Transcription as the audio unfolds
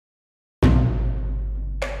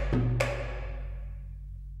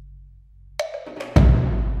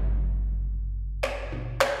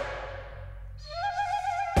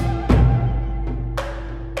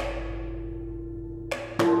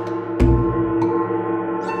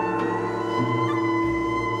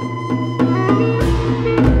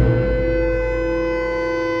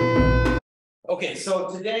so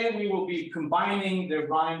today we will be combining the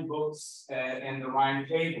rhyme books and the rhyme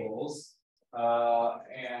tables, I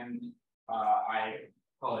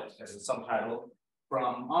call it as a subtitle,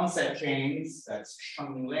 from onset chains, that's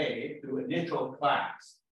sheng lei, to initial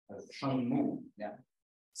class, that's sheng mu. Yeah.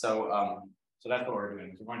 So that's what we're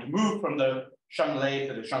doing. So we're going to move from the sheng lei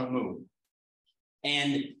to the sheng mu.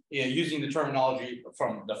 And using the terminology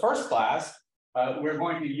from the first class, we're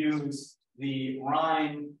going to use the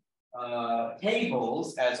rhyme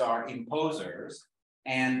tables as our imposers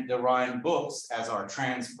and the rhyme books as our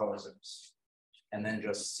transposers, and then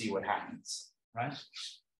just see what happens, right?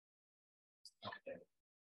 Okay,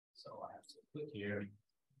 so I have to click here.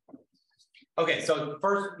 Okay, so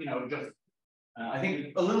first, just I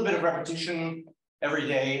think a little bit of repetition every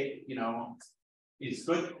day, is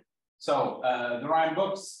good. So the rhyme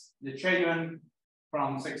books, the Cheyun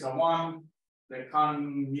from 601, the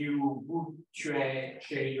Kan Mu Bu Chue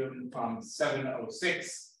Cheyun from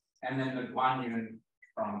 706, and then the Guanyun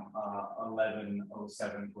from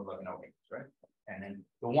 1107 to 1108, right? And then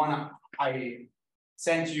the one I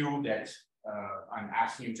sent you that I'm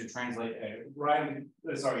asking you to translate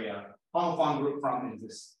homophone group from is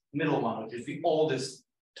this middle one, which is the oldest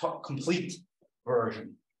complete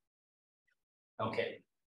version. Okay.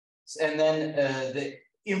 And then the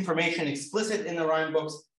information explicit in the rhyme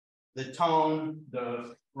books, the tone,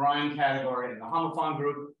 the rhyme category, and the homophone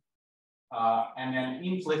group. And then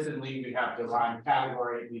implicitly, we have the rhyme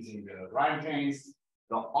category using the rhyme chains,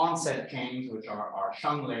 the onset chains, which are our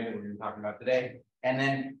sheng lei that we're going to be talking about today, and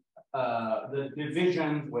then the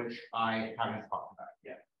divisions, which I haven't talked about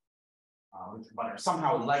yet, but are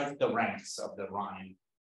somehow like the ranks of the rhyme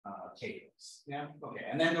tables. Yeah, okay.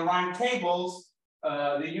 And then the rhyme tables,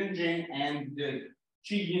 the Yunjing and the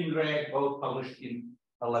Qi Yinrui both published in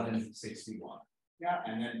 1161. Yeah,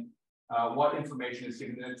 and then what information is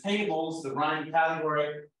given in the tables, the rhyme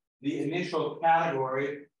category, the initial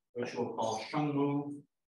category, which we'll call shengmu,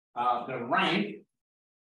 the rank,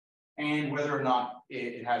 and whether or not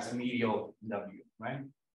it has a medial W, right?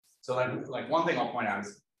 So like one thing I'll point out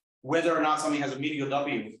is whether or not something has a medial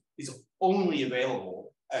W is only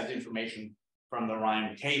available as information from the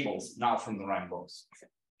rhyme tables, not from the rhyme books.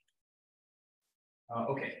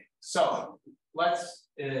 Okay, so let's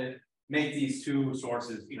make these two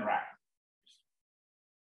sources interact.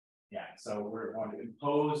 Yeah, so we're going to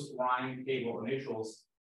impose rhyme table initials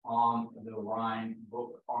on the rhyme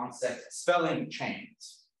book onset spelling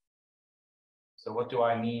chains. So what do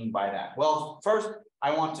I mean by that? Well, first,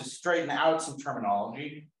 I want to straighten out some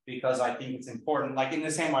terminology because I think it's important. Like in the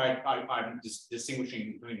same way, I'm just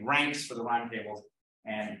distinguishing between ranks for the rhyme tables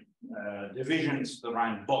and divisions for the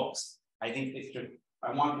rhyme books. I think it's just,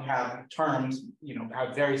 I want to have terms,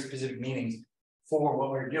 have very specific meanings for what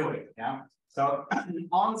we're doing. Yeah. So the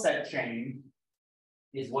onset chain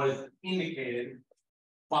is what is indicated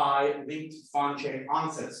by linked font chain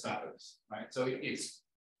onset spellers, right? So it's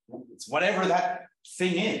whatever that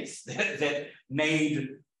thing is that made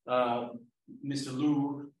Mr.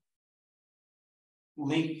 Liu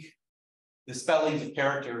link the spellings of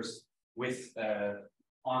characters with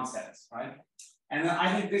onsets, right? And then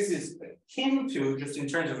I think this is akin to, just in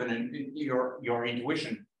terms of your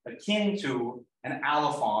intuition, akin to an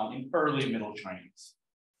allophon in early Middle Chinese.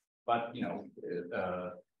 But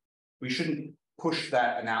we shouldn't push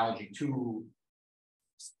that analogy too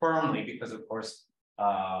firmly because, of course,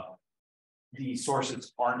 these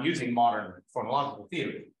sources aren't using modern phonological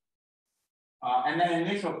theory. And then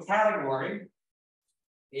initial category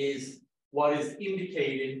is what is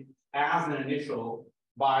indicated as an initial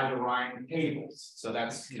by the rhyme tables. So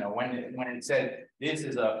that's, when it said this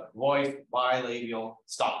is a voiced bilabial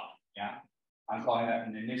stop, yeah, I'm calling that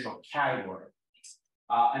an initial category.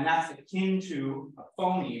 And that's akin to a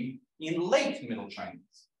phoneme in late Middle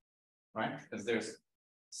Chinese, right? Because there's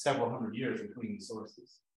several hundred years between the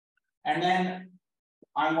sources. And then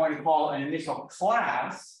I'm going to call an initial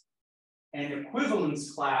class an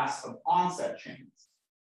equivalence class of onset chains.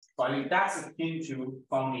 So I think that's akin to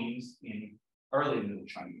phonemes in early Middle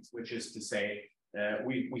Chinese, which is to say,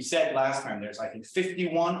 we said last time there's, I think,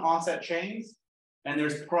 51 onset chains, and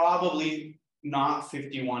there's probably not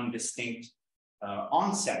 51 distinct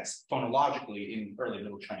onsets phonologically in early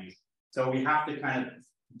Middle Chinese. So we have to kind of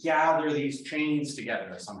gather these chains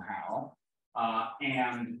together somehow.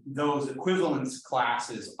 And those equivalence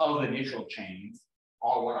classes of initial chains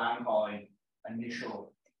are what I'm calling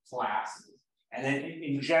initial classes. And then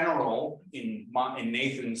in general, in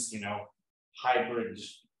Nathan's, hybrid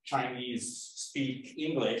Chinese speak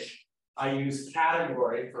English, I use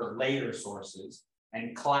category for later sources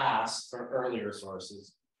and class for earlier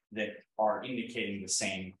sources that are indicating the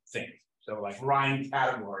same thing. So like rhyme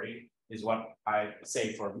category is what I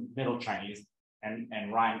say for Middle Chinese,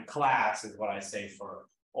 and rhyme class is what I say for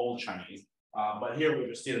Old Chinese. But here we're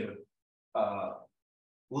just dealing with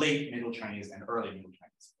late Middle Chinese and early Middle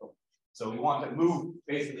Chinese. So we want to move,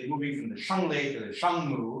 basically moving from the Shenglei to the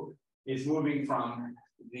Shengmu is moving from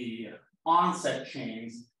the onset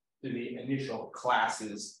chains to the initial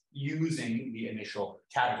classes using the initial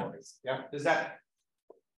categories. Yeah, is that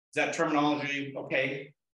terminology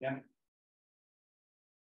okay? Yeah.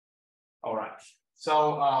 All right.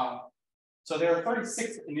 So so there are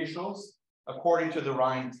 36 initials according to the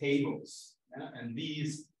rhyme tables, yeah? And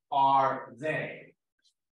these are they.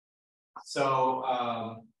 So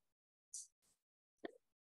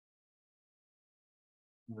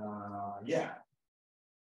yeah,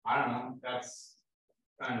 I don't know. That's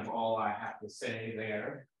kind of all I have to say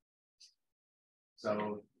there.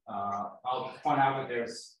 So I'll just point out that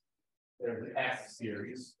there's an F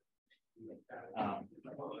series,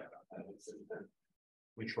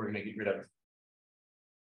 which we're going to get rid of.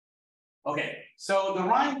 Okay, so the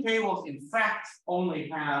rhyme tables, in fact, only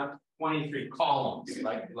have 23 columns.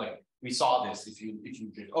 Like we saw this. If you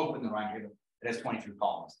just open the rhyme table, it has 23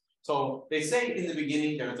 columns. So they say in the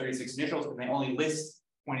beginning there are 36 initials, and they only list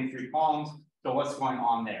 23 columns. So what's going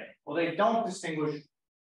on there? Well, they don't distinguish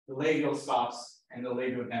the labial stops and the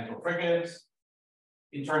labiodental fricatives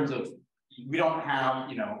in terms of, we don't have,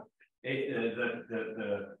 you know,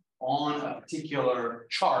 the on a particular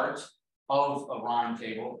chart of a rhyme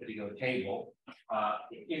table, particular table,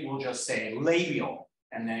 it will just say labial,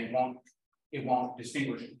 and then it won't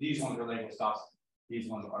distinguish. These ones are labial stops, these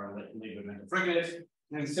ones are labiodental fricatives.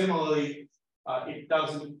 And similarly, it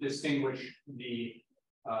doesn't distinguish the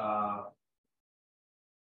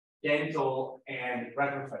dental and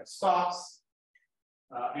retroflex stops,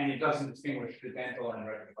 and it doesn't distinguish the dental and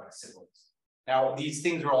retroflex sibilants. Now, these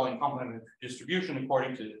things are all in complement distribution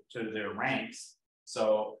according to their ranks.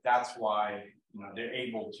 So that's why, you know, they're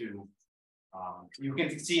able to, you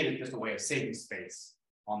can see it as just a way of saving space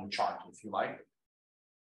on the chart, if you like,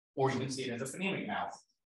 or you can see it as a phonemic mouth,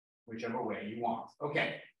 whichever way you want.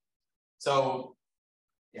 Okay, so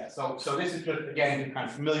yeah, so this is just, again, to kind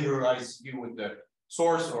of familiarize you with the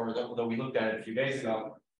source, or that we looked at it a few days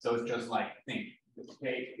ago. So it's just like, think,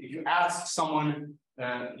 okay, if you ask someone,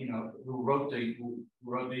 you know, who wrote the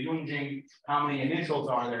Yunjing, how many initials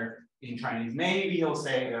are there in Chinese? Maybe he'll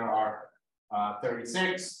say there are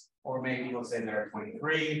 36, or maybe he'll say there are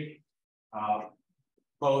 23.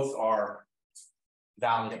 Both are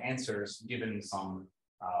valid answers given some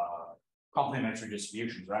complementary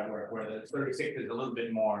distributions, right? Where the 36 is a little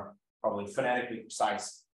bit more probably phonetically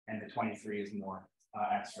precise, and the 23 is more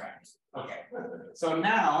abstract. Okay, so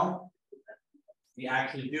now we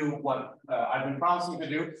actually do what I've been promising to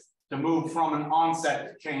do, to move from an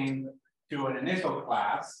onset chain to an initial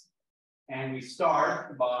class. And we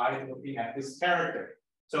start by looking at this character.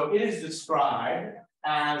 So it is described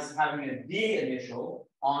as having a D initial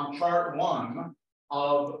on chart 1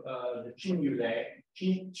 of the Qiyinlue,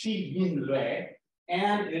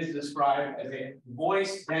 and it is described as a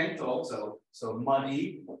voice dental, so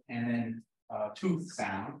muddy, and then tooth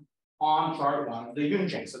sound on chart 1 of the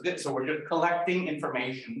Yunjing. So we're just collecting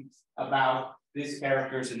information about this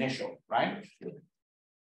character's initial, right?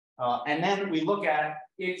 And then we look at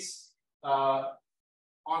its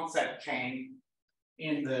onset chain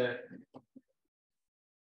in the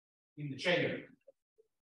chain.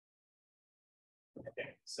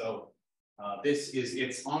 Okay, so this is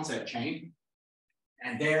its onset chain,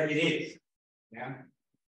 and there it is. Yeah.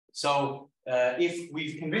 So if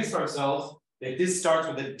we've convinced ourselves that this starts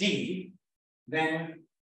with a D, then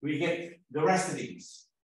we get the rest of these,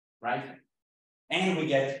 right? And we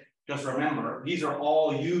get, just remember, these are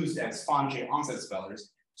all used as Fanjie onset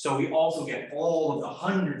spellers. So we also get all of the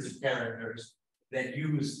hundreds of characters that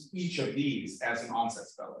use each of these as an onset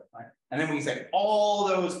speller, right? And then we say all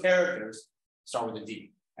those characters start with a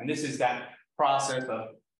D. And this is that process of,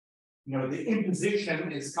 you know, the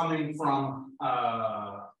imposition is coming from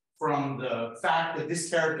the fact that this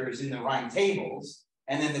character is in the rhyme tables,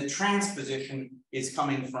 and then the transposition is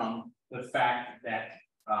coming from the fact that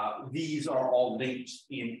these are all linked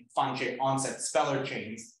in Fanjie onset speller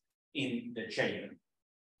chains in the chain.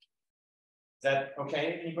 Is that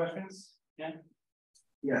okay? Any questions? Yeah.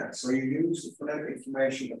 Yeah. So you use the phonetic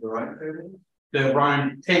information of the rhyme table? The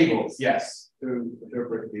rhyme tables, yes. To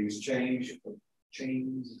interpret these chains.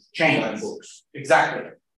 Books.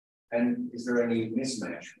 Exactly. And is there any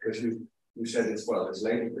mismatch? Because you said as well, it's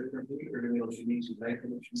labeled differently, or do you need to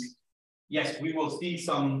label it? Yes, we will see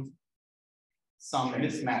some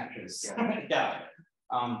mismatches. Yeah.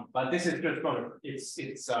 Yeah. But this is just sort of, it's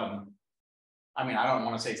I mean, I don't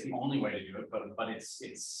want to say it's the only way to do it, but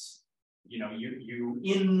it's you know, you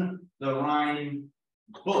in the rime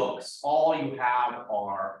books, all you have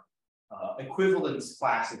are equivalence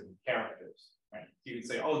classes of characters, right? You would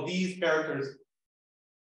say, oh, these characters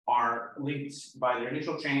are linked by their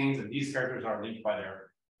initial chains, and these characters are linked by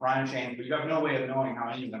their rhyme chains, but you have no way of knowing how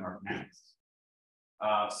any of them are pronounced.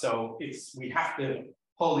 So we have to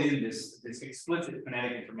pull in this explicit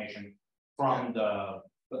phonetic information from the.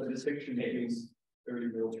 But the distinction between early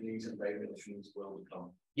Middle Chinese and late Middle Chinese will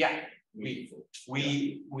become meaningful.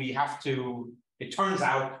 We have to. It turns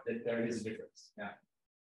out that there is a difference. Yeah.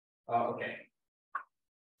 Okay.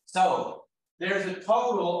 So there's a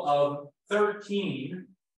total of 13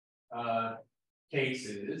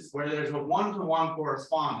 cases where there's a one-to-one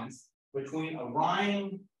correspondence between a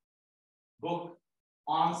rhyme book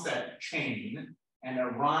onset chain and a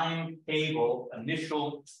rhyme table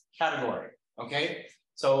initial category. Okay.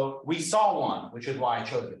 So we saw one, which is why I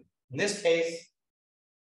chose it. In this case,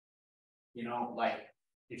 you know, like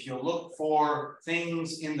if you look for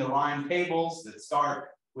things in the rhyme tables that start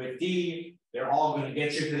with D, they're all going to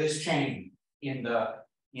get you to this chain in the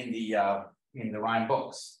rhyme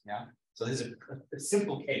books. Yeah. So this is a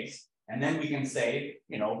simple case, and then we can say,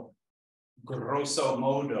 you know, grosso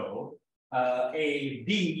modo, a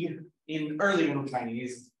D in early Middle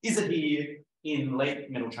Chinese is a D in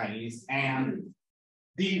late Middle Chinese, and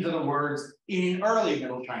these are the words in early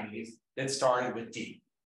Middle Chinese that started with D.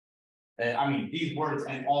 I mean, these words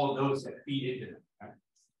and all of those that feed into them. Right?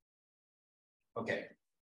 Okay.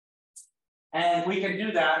 And we can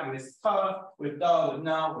do that with ta, with da, with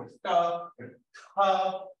na, with da, with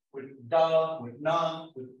ta, with da, with na,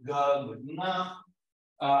 with ga, with na,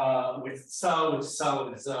 with sa,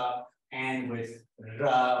 with za, and with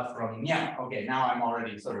ra from nya. Okay, now I'm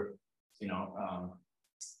already sort of, you know,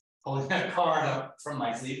 pulling that card up from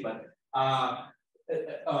my sleeve, but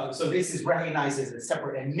so this is recognized as a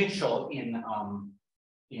separate initial in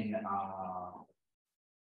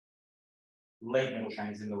late Middle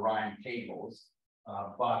Chinese in the rhyme tables,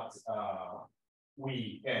 but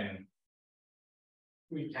we can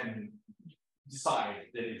decide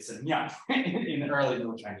that it's a nya in early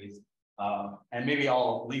Middle Chinese, and maybe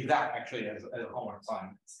I'll leave that actually as a homework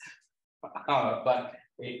assignment. But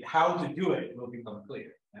how to do it will become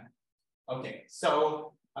clear. Yeah? Okay,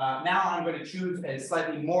 so now I'm going to choose a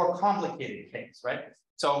slightly more complicated case, right?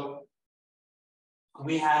 So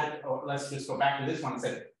we had, let's just go back to this one and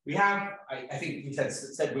say, we have, I think we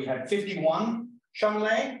said we had 51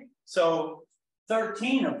 Shenglei, so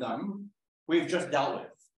 13 of them we've just dealt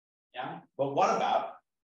with, yeah? But what about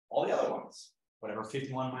all the other ones? Whatever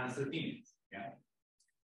 51 minus 13 is, yeah?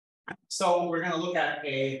 So we're going to look at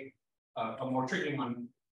a more tricky one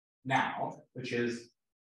now, which is,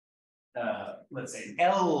 let's say,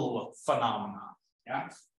 L phenomenon, yeah?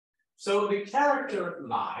 So the character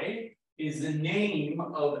Lai is the name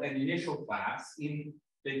of an initial class in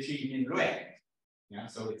the Qi Rui. Yeah,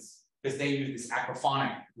 so it's because they use this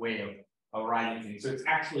acrophonic way of writing things. So it's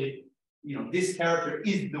actually, you know, this character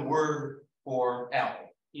is the word for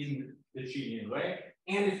L in the Qi Rui,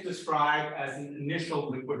 and it's described as an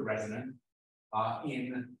initial liquid resonant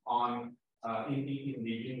in the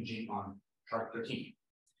Yinjing on chart 13.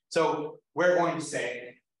 So we're going to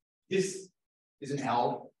say this is an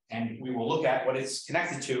L, and we will look at what it's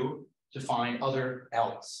connected to find other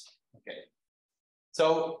L's. Okay.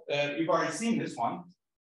 So you've already seen this one.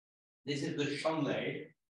 This is the Shenglei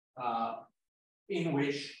in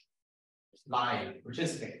which Lai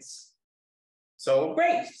participates. So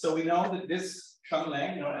great. So we know that this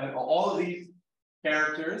Shenglei, you know, all of these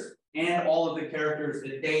characters and all of the characters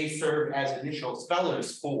that they serve as initial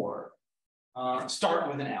spellers for start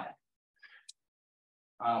with an L.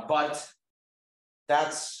 But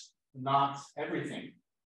that's not everything,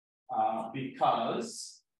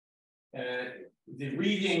 because the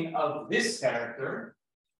reading of this character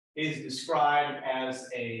is described as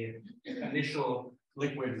an initial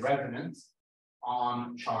liquid resonance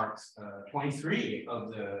on chart 23 of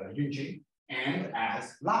the Yunjing, and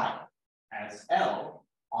as Lai, as L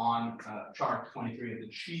on chart 23 of the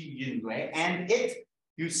Qi Yin Rui, and it,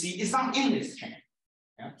 you see, is not in this chain.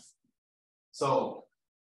 Yeah? So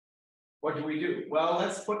what do we do? Well,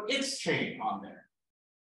 let's put its chain on there.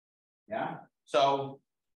 Yeah. So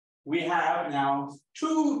we have now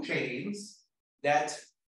two chains that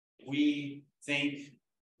we think,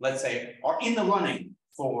 let's say, are in the running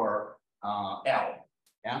for L.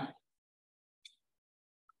 Yeah.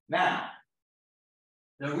 Now,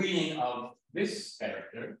 the reading of this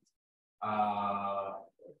character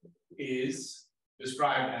is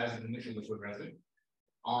described as an initial liquid resonant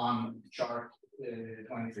on chart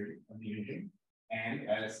 23 of the Yunjing, and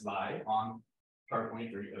as lie on chart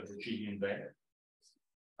 23 of the Chilean Bear.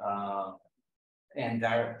 And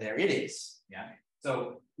there it is. Yeah.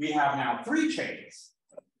 So we have now 3 chains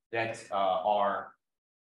that are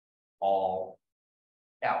all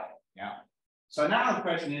L. Yeah. So now the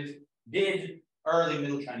question is, did early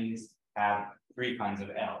Middle Chinese have 3 kinds of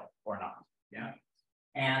L or not? Yeah.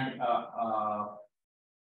 And all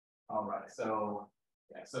right. So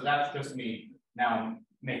yeah. So that's just me now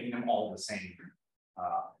making them all the same,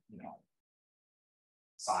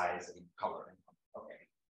 size and color. Okay.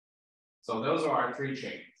 So those are our 3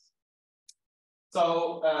 chains.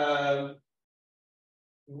 So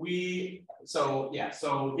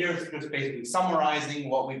so here's just basically summarizing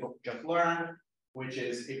what we've just learned, which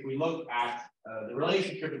is if we look at the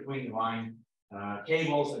relationship between the rime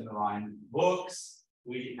tables and the rime books,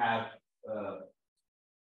 we have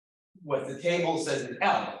what the table says is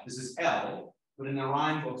L. This is L, but in the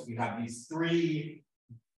rime books we have these 3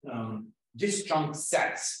 disjunct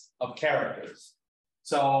sets of characters.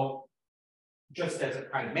 So just as a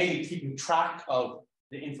kind of maybe keeping track of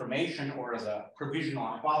the information or as a provisional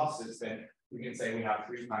hypothesis, then we can say we have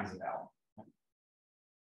 3 kinds of L.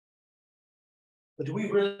 But do we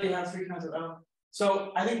really have 3 kinds of L?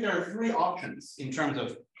 So I think there are 3 options in terms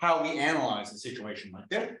of how we analyze a situation like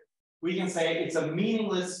this. We can say it's a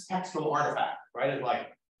meaningless textual artifact, right? It's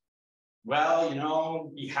like, well,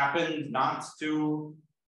 he happened not to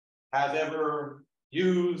have ever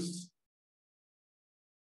used,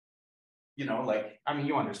 you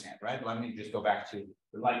understand, right? Let me just go back to,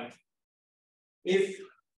 like, if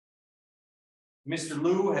Mr.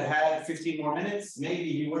 Liu had had 15 more minutes,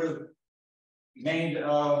 maybe he would have made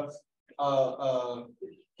a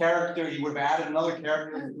character, he would have added another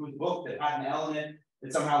character to his book that had an L in it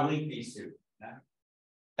that somehow linked these 2. Yeah?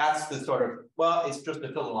 That's the sort of, it's just a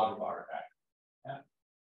philological artifact.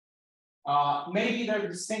 Yeah? Maybe they're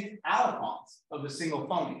distinct allophones of a single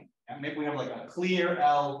phoneme. Yeah? Maybe we have like a clear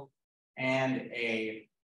L and a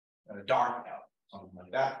dark L, something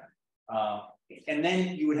like that. And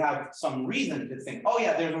then you would have some reason to think, oh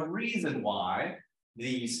yeah, there's a reason why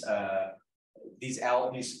these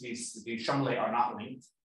Shanglei are not linked.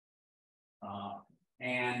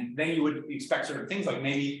 And then you would expect certain things like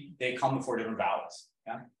maybe they come before different vowels.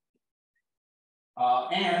 Yeah.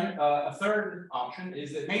 And a third option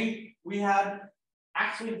is that maybe we had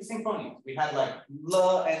actually distinct phonemes. We had like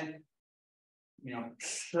L and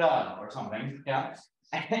Sh or something. Yeah.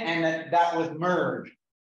 And that was merged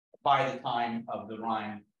by the time of the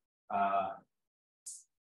rime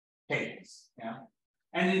tables. Yeah.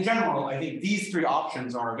 And in general, I think these 3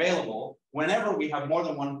 options are available whenever we have more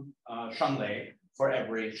than one Shanglei for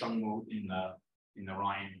every Shengmu in the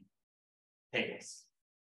rime tables.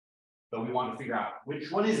 So we want to figure out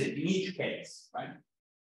which one is it in each case, right?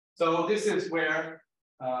 So this is where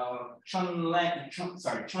Chun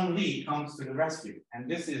Li comes to the rescue,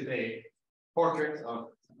 and this is a portrait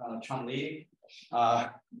of Chun Li.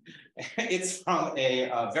 It's from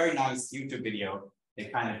a very nice YouTube video.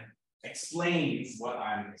 It kind of explains what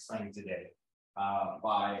I'm explaining today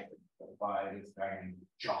by this guy named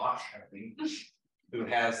Josh, I think, who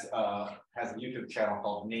has a YouTube channel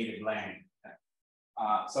called Native Lang.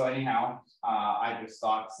 So anyhow, I just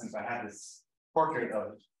thought since I had this portrait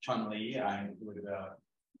of Chun Li, I would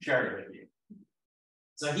share it with you.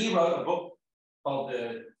 So he wrote a book called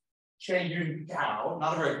the Che Yun Gao,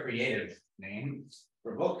 not a very creative name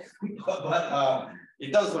for a book, but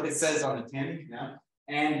it does what it says on the tin. Yeah?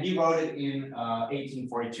 And he wrote it in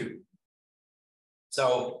 1842.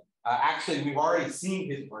 So actually, we've already seen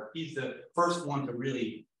his work. He's the first one to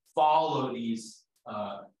really follow these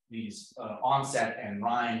onset and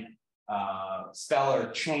rime speller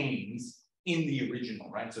chains in the original,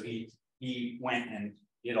 right? So he went and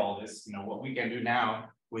did all this, what we can do now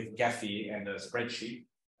with Gephi and a spreadsheet,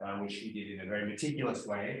 which he did in a very meticulous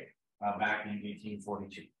way back in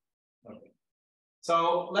 1842. Okay.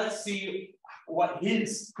 So let's see what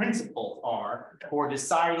his principles are for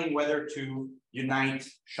deciding whether to unite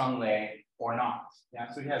Shanglei or not. Yeah,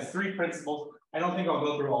 so he has 3 principles. I don't think I'll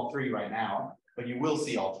go through all 3 right now, but you will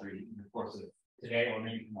see all 3 in the course of today or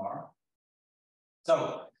maybe tomorrow.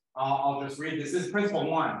 So I'll just read this. This is principle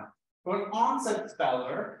 1. For an onset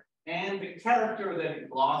speller and the character that it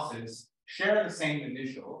glosses share the same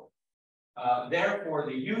initial. Therefore,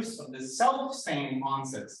 the use of the self-same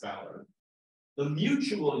onset speller, the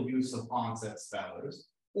mutual use of onset spellers,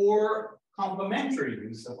 or complementary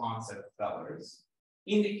use of onset spellers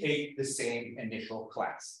indicate the same initial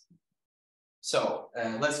class. So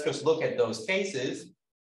let's just look at those cases.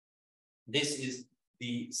 This is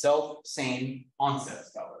the self-same onset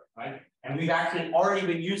speller, right? And we've actually already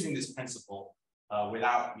been using this principle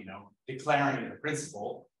without, declaring the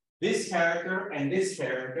principle. This character and this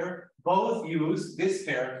character both use this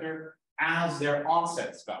character as their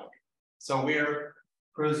onset spelling. So we're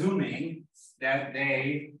presuming that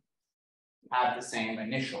they have the same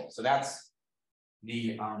initial. So that's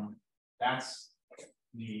the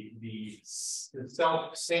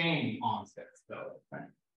self-same onset spelling,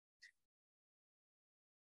 right?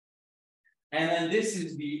 And then this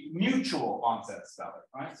is the mutual onset spelling,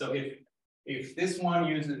 right? So if this one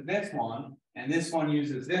uses this one and this one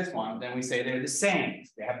uses this one, then we say they're the same.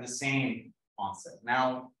 They have the same onset.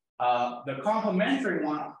 Now, the complementary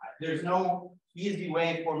one, there's no easy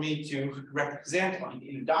way for me to represent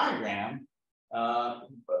in a diagram,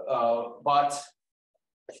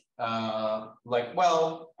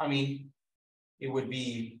 it would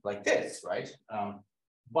be like this, right?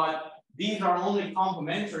 But these are only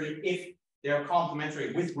complementary if they're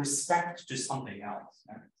complementary with respect to something else,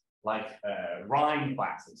 right? Like rime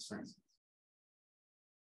classes, for instance.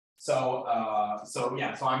 So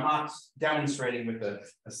I'm not demonstrating with a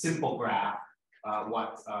simple graph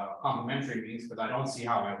what complementary means, because I don't see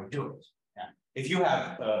how I would do it. Yeah. If you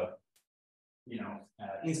have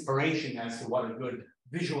inspiration as to what a good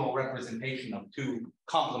visual representation of two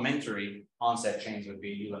complementary onset chains would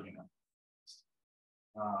be, let me know.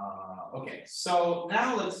 Okay, so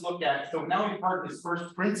now let's look at, so now we've heard this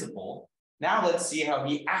first principle. Now let's see how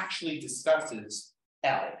he actually discusses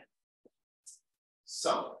L.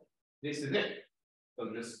 So this is it.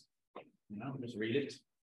 So just read it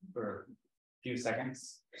for a few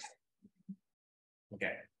seconds.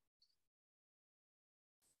 Okay.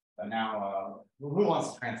 So now, who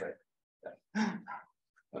wants to translate?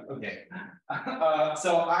 Okay.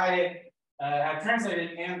 So I have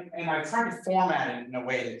translated and I've tried to format it in a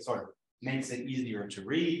way that sort of makes it easier to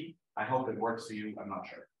read. I hope it works for you. I'm not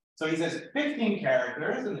sure. So he says 15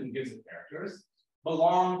 characters, and then he gives the characters,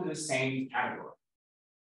 belong to the same category.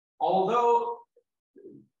 Although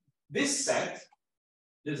this set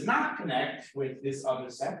does not connect with this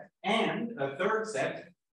other set, and a third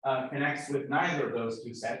set connects with neither of those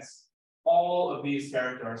two sets, all of these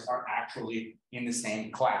characters are actually in the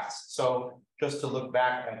same class. So just to look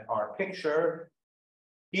back at our picture,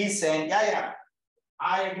 he's saying, yeah,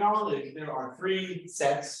 I acknowledge there are three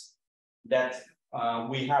sets that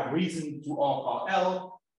we have reason to all call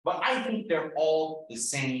L, but I think they're all the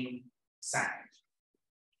same sound.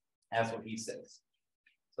 That's what he says.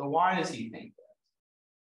 So why does he think that?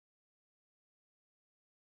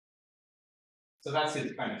 So that's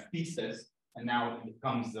his kind of thesis, and now it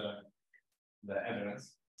becomes the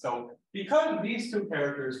evidence. So because these two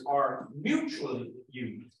characters are mutually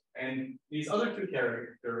used, and these other two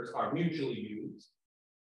characters are mutually used,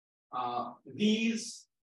 these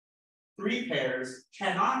three pairs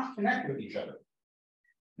cannot connect with each other.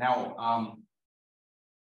 Now,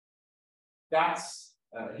 this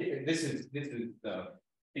is the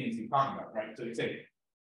things he's talking about, right? So you say,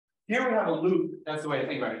 here we have a loop. That's the way I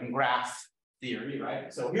think about it in graph theory,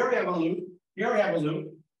 right? So here we have a loop, here we have a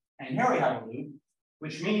loop, and here we have a loop,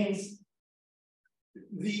 which means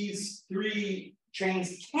these three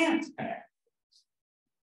chains can't connect.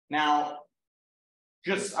 Now,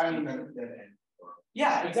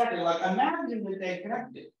 yeah, exactly. Like imagine that they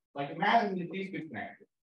connected. Like imagine that these two connected.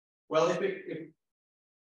 Well, then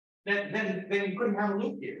you couldn't have a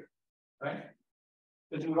loop here, right?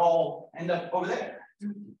 Because it would all end up over there.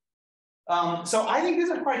 So I think this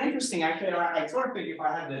is quite interesting. Actually, I sort of think if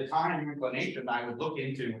I had the time and inclination, I would look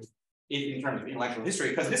into it in terms of intellectual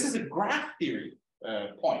history, because this is a graph theory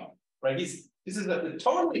point, right? This is a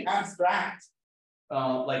totally abstract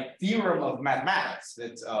like theorem of mathematics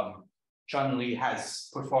that Chun-Li has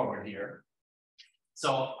put forward here.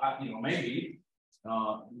 So maybe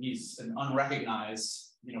he's an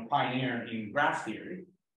unrecognized pioneer in graph theory,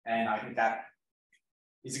 and I think that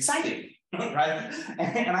is exciting, right?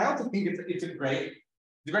 And I also think it's a great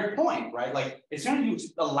point, right? Like as soon as you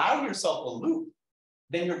allow yourself a loop,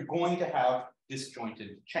 then you're going to have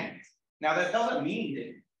disjointed chains. Now that doesn't mean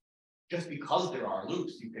that just because there are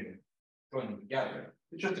loops, you can join them together.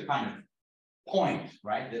 It's just a kind of point,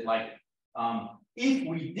 right? That like, if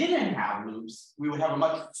we didn't have loops, we would have a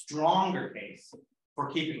much stronger case for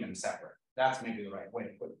keeping them separate. That's maybe the right way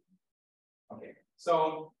to put it. Okay,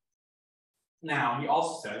 so now he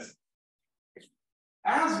also says,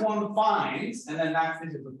 as one finds, and then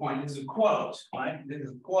this is the point, this is a quote, right? This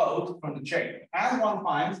is a quote from the chain. As one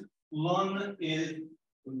finds, lun is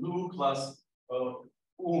lu plus gun,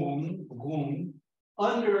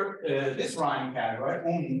 under this rhyme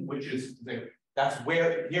category, which is that's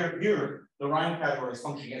where here the rhyme category is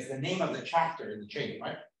functioning as the name of the chapter in the chain,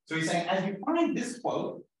 right? So he's saying, as you find this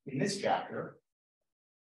quote in this chapter,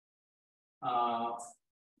 And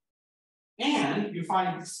you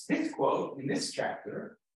find this quote in this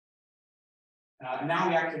chapter. Now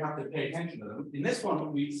we actually have to pay attention to them. In this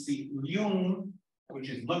one, we see Ljung, which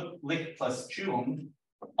is lik plus chung,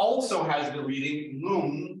 also has the reading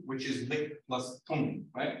lung, which is lik plus tung,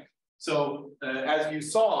 right? So as you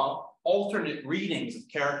saw, alternate readings of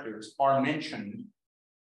characters are mentioned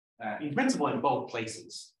in principle in both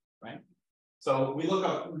places, right? So we look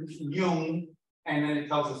up Ljung, and then it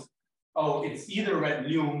tells us, oh, it's either read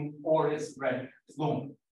Ljung or it's read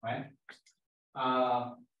lung, right?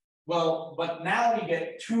 Well, but now we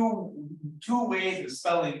get two ways of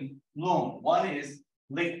spelling lung. One is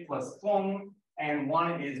lik plus tung, and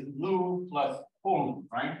one is lu plus hung,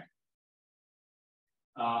 right?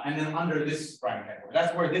 And then under this rhyme category,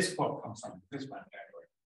 that's where this quote comes from, this rhyme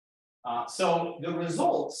category. So the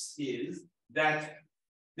results is that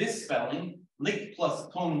this spelling, lik plus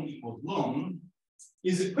tung equals lung,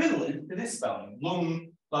 is equivalent to this spelling,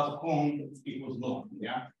 lung plus hung equals lung,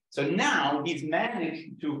 yeah? So now he's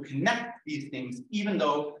managed to connect these things, even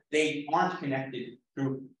though they aren't connected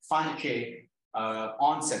through fanche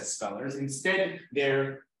onset spellers. Instead,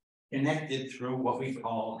 they're connected through what we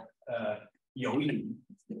call yoi.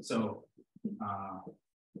 So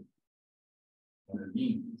what it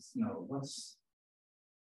means, no, what's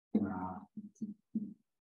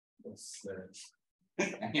the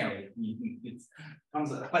anyway, it's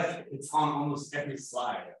on almost every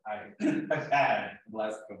slide I've had the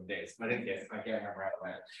last couple of days, but in case I can't remember how to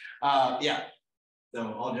write it. Yeah,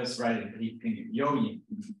 so I'll just write it in yoi.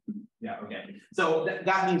 Yeah, okay. So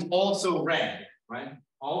that means also read, right?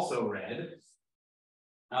 Also read.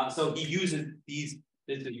 So he uses these,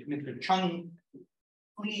 Mr. Chung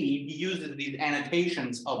Lee, he uses these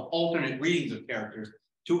annotations of alternate readings of characters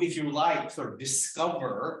to, if you like, sort of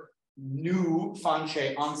discover new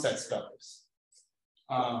fanche onset spellers.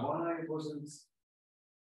 Why wasn't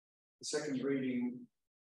the second reading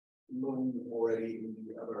lung already in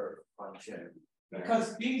the other fanche?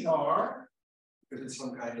 Because these are. Because it's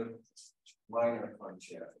some kind of minor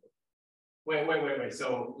fanche. Wait.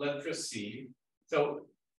 So let's just see. So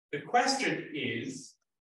the question is,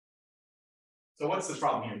 so what's the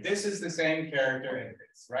problem here? This is the same character as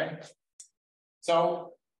this, right?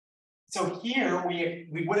 So here we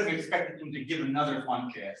would have expected him to give another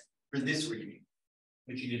fanche for this reading,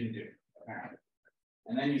 which he didn't do, apparently.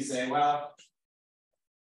 And then you say, well,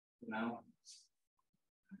 you know,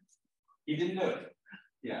 he didn't do it.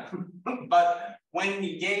 Yeah. But when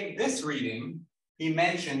he gave this reading, he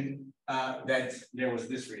mentioned that there was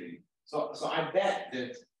this reading. So I bet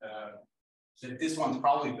that that this one's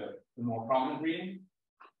probably the more prominent reading,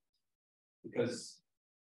 because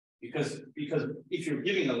if you're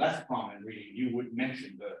giving a less prominent reading, you would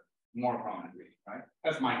mention the more prominent reading, right?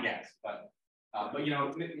 That's my guess. But you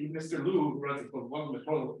know, Mr. Liu wrote the book,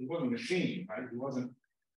 he wasn't a machine, right? He wasn't.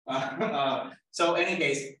 So in any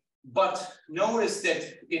case, but notice that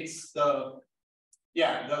it's the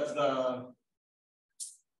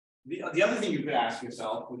other thing you could ask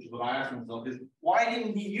yourself, which is what I asked myself, is why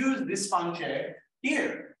didn't he use this fanche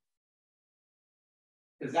here?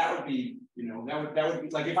 Because that would be, you know, that would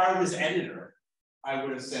be like if I were his editor, I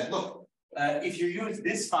would have said, look, if you use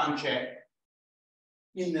this fanche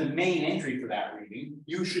in the main entry for that reading,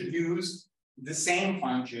 you should use the same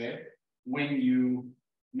fanche when you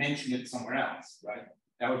mention it somewhere else, right?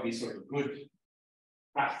 That would be sort of good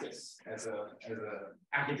practice as a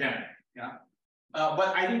academic, yeah.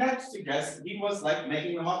 But I think that suggests he was like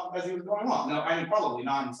making them up as he was going along. No, I mean probably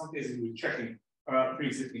not. In some cases, he was checking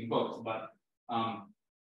pre-existing books, but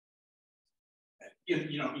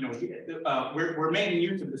we're making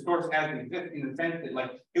use of the source as it exists in the sense that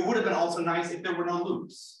like it would have been also nice if there were no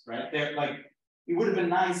loops, right? There, like it would have been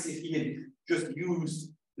nice if he had just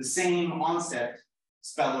used the same onset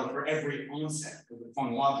speller for every onset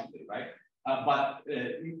phonologically, right? But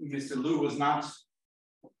Mr. Liu was not.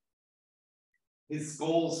 His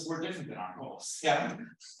goals were different than our goals, yeah.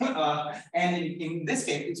 And in this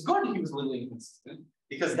case, it's good he was a little inconsistent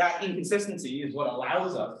because that inconsistency is what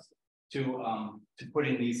allows us to put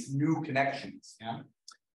in these new connections, yeah.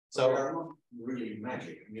 So they're not really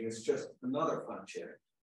magic. I mean, it's just another fanche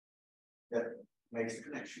that makes a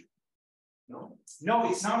connection. No,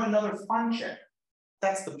 it's not another fanche.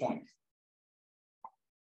 That's the point.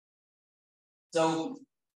 So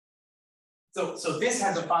this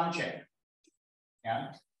has a fanche.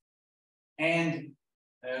 Yeah, and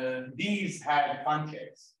these had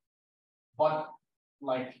fanches, but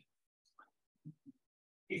like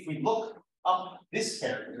if we look up this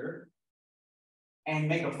character and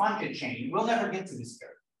make a fanche chain, we'll never get to this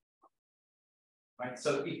character, right?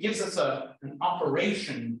 So it gives us an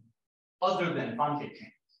operation other than function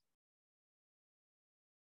chains,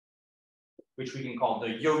 which we can call the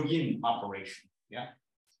yo-yin operation. Yeah.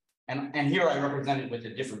 And here I represent it with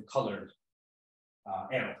a different colored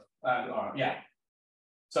arrow. Yeah.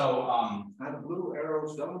 So and the blue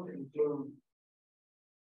arrows don't include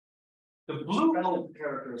the blue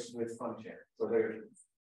characters with function. So there's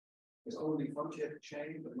only function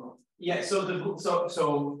chain, but not. Yeah. So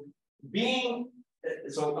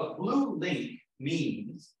a blue link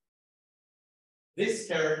means this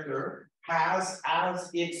character has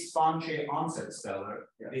as its function onset speller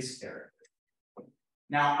this character.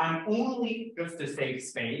 Now, I'm only, just to save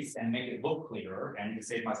space and make it look clearer and to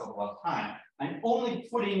save myself a lot of time, I'm only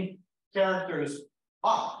putting characters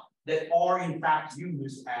up that are in fact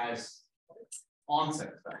used as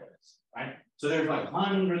onset spellers, right? So there's like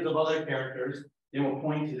hundreds of other characters that will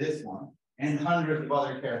point to this one, and hundreds of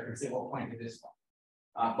other characters that will point to this one.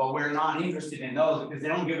 But we're not interested in those because they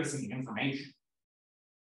don't give us any information,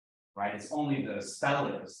 right? It's only the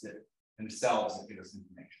spellers that themselves that give us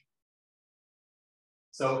information.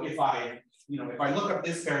 So if I look up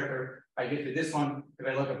this character, I get to this one. If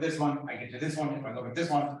I look up this one, I get to this one. If I look at this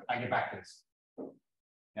one, I get back to this.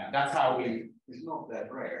 Yeah, that's how we. It's not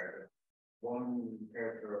that rare. One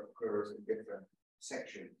character occurs in different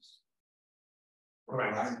sections.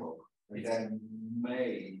 Correct. And then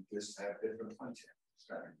may just have different function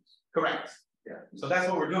strategies. Correct. Yeah. So that's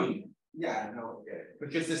what we're doing. Yeah, no, okay.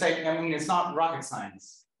 Which is to say, I mean, it's not rocket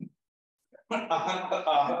science.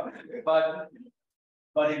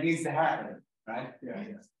 But it needs to happen, right?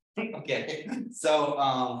 Yeah. Okay. So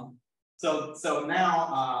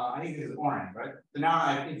now I think this is orange, right? So now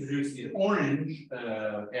I've introduced these orange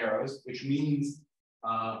arrows, which means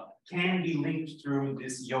can be linked through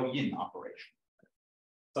this yo-yin operation.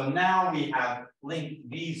 So now we have linked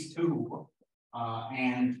these two,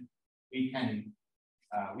 and we can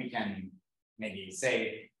maybe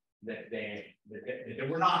say that there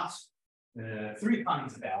were not three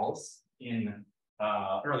kinds of L's in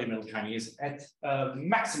early Middle Chinese. At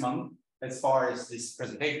maximum, as far as this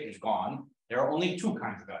presentation is gone, there are only two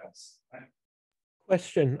kinds of L's. Right?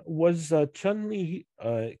 Question: was Chun-Li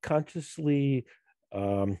consciously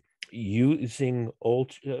using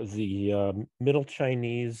the Middle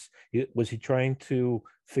Chinese? Was he trying to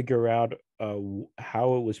figure out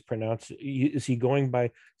how it was pronounced? Is he going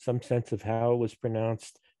by some sense of how it was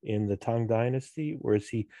pronounced in the Tang Dynasty, or is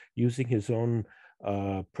he using his own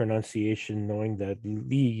pronunciation, knowing that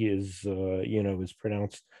Li is is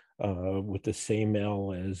pronounced with the same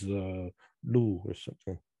L as Lu or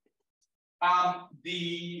something? I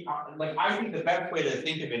think the best way to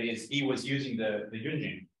think of it is he was using the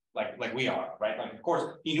Yunjin like we are, right? Like, of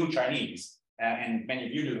course, he knew Chinese, and many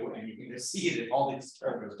of you do, and you can just see that all these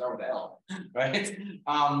characters start with L, right?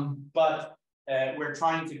 But we're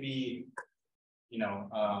trying to be,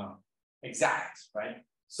 exact, right?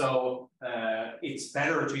 So it's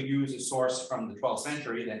better to use a source from the 12th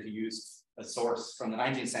century than to use a source from the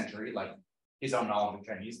 19th century, like his own knowledge of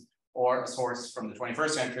Chinese, or a source from the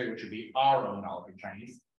 21st century, which would be our own knowledge of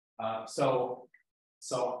Chinese. So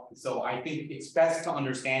I think it's best to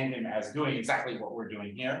understand him as doing exactly what we're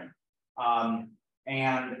doing here. And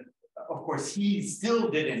of course, he still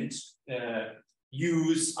didn't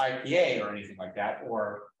use IPA or anything like that,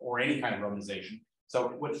 or any kind of romanization. So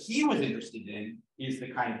what he was interested in is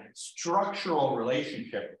the kind of structural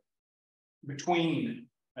relationship between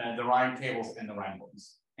the rhyme tables and the rhyme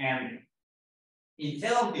books. And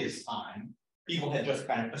until his time, people had just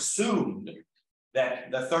kind of assumed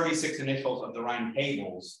that the 36 initials of the rhyme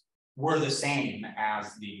tables were the same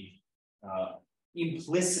as the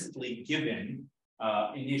implicitly given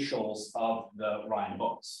initials of the rhyme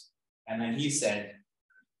books. And then he said,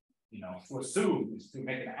 to assume is to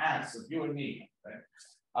make an ass of you and me, right?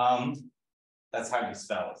 That's how you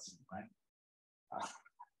spell it, right?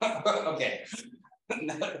 Okay.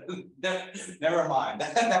 Never mind.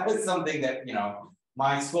 That was something that,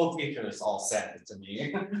 my school teachers all said to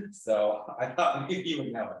me. So I thought maybe you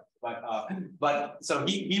would know it. But so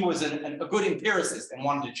he was a good empiricist and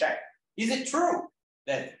wanted to check. Is it true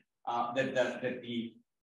that the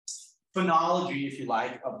phonology, if you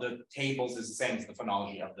like, of the tables is the same as the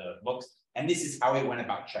phonology of the books? And this is how he went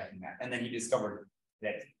about checking that. And then he discovered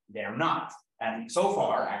that they're not. And so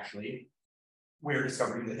far, actually, we're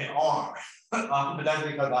discovering that they are. But that's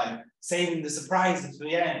because I'm saving the surprise to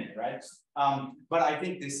the end, right? But I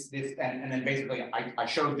think this and then basically I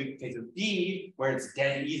showed the case of D where it's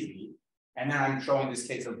dead easy. And then I'm showing this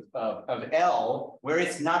case of L where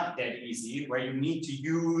it's not dead easy, where you need to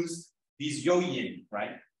use these yo-yin,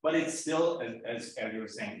 right? But it's still, as you were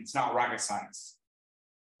saying, it's not rocket science.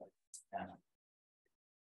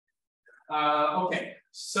 Okay,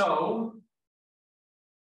 so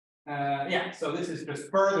yeah, so this is just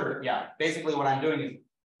further, yeah, basically what I'm doing is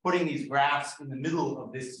putting these graphs in the middle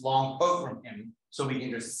of this long quote from him so we can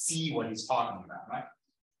just see what he's talking about, right?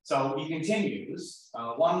 So he continues,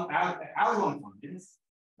 as one finds,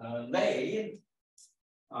 lay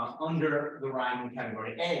under the rhyming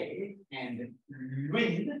category A, and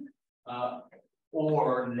Luin,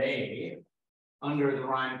 or lay under the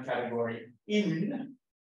rhyme category in.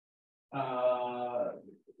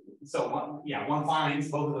 So one finds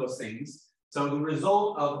both of those things. So the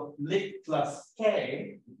result of lit plus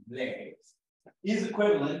k, lay, is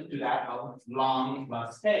equivalent to that of lang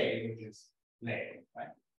plus k, which is lay,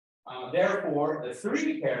 right? Therefore, the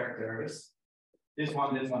three characters, this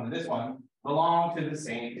one, and this one, belong to the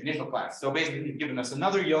same initial class. So basically, he's given us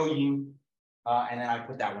another yo-yin, and then I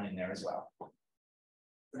put that one in there as well.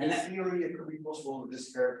 In theory, it could be possible that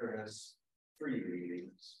this character has 3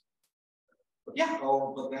 readings. Yeah.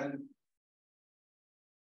 Oh, but then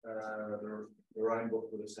the rhyme book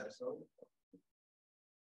would have said so.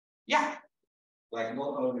 Yeah. Like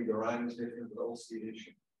not only the rhyme is different, but also the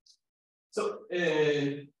edition. So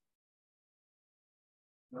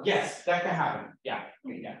yes, that can happen. Yeah.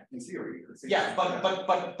 Yeah. In theory. Yeah,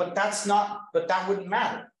 but that's not. But that wouldn't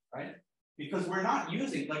matter, right? Because we're not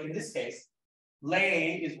using, like in this case,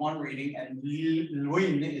 lay is one reading and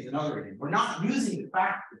luin is another reading. We're not using the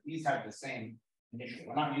fact that these have the same initial.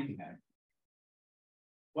 We're not using that.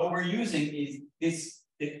 What we're using is this,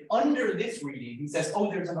 that under this reading, he says, oh,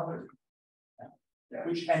 there's another reading. Yeah.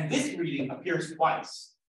 Which, and this reading appears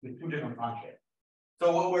twice with 2 different concepts.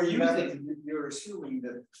 So what we're using, you're assuming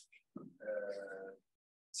that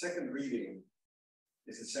second reading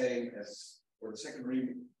is the same as, or the second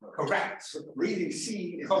reading. Correct. So reading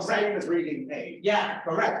C is correct. The same as reading A. Yeah,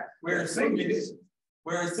 correct. We're assuming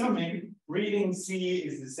reading C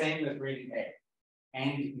is the same as reading A.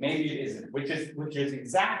 And maybe it isn't, which is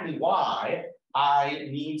exactly why I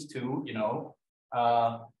need to, you know,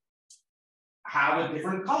 have a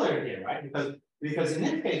different color here, right? Because in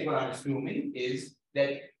this case, what I'm assuming is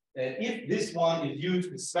that if this one is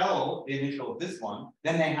used to spell the initial of this one,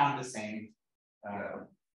 then they have the same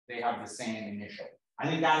initial. I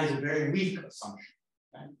think that is a very weak assumption.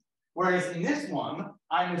 Okay? Whereas in this one,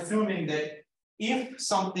 I'm assuming that if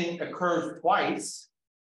something occurs twice,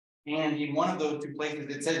 and in one of those 2 places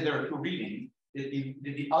it says there are 2 readings, that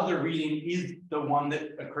the other reading is the one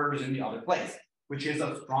that occurs in the other place, which is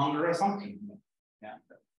a stronger assumption. Yeah.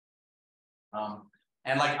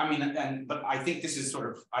 And like, I mean, but I think this is sort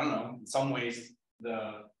of, I don't know, in some ways,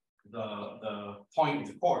 the point of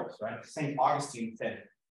the course, right? St. Augustine said,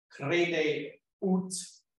 crede ut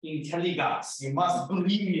intelligas. You must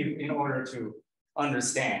believe in order to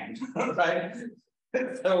understand, right?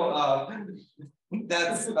 So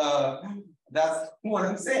that's what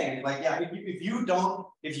I'm saying. Like, yeah,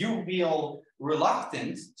 if you feel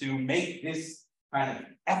reluctant to make this kind of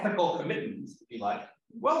ethical commitment, if you like,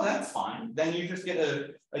 well, that's fine. Then you just get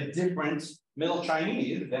a different Middle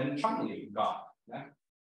Chinese than Changli got. Yeah?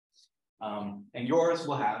 And yours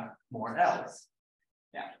will have more L's.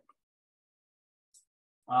 Yeah.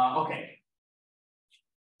 Okay.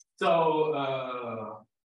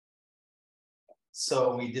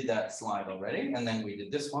 So we did that slide already, and then we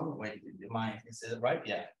did this one. Wait, is it right?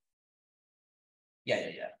 Yeah.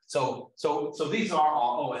 Yeah. So these are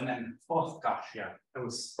all. Oh, and then gosh, yeah. I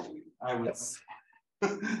was.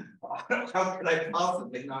 How could I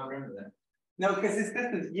possibly not remember that? No, because this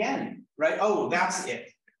is yen, right? Oh, that's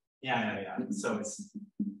it. Yeah. So it's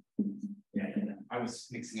yeah. I was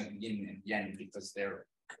mixing up yin and yen because they're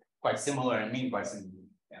quite similar and mean quite similar.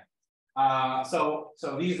 Yeah. So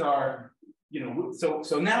these are, you know,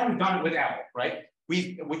 so now we've done it with L, right?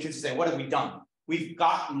 Which is to say, what have we done? We've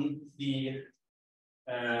gotten the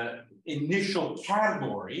initial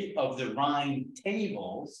category of the rhyme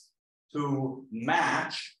tables to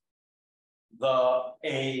match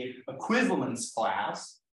a equivalence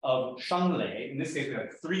class of Shenglei. In this case, we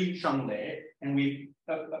have 3 Shenglei, and we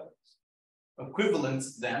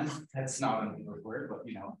equivalence them. That's not an English word, but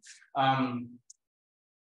you know.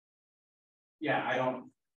 Yeah,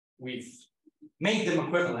 we've made them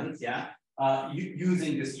equivalent, yeah,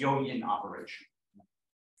 using this yo-yin operation.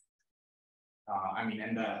 I mean,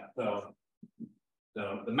 and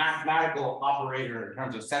the mathematical operator in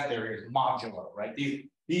terms of set theory is modulo, right?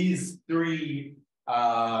 These 3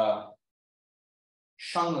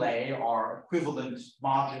 Shenglei are equivalent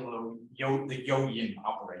modulo the yo-yin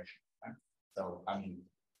operation. Right? So I mean,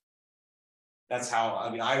 that's how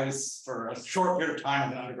I was for a short period of time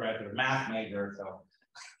as an undergraduate math major, so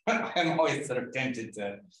I'm always sort of tempted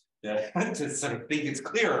to to sort of think it's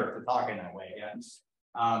clearer to talk in that way. Yeah.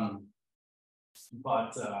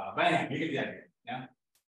 But anyway, you get the idea. Yeah.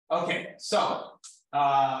 Okay, so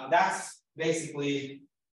that's basically,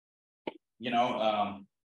 you know,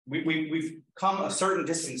 we've come a certain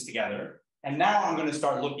distance together, and now I'm going to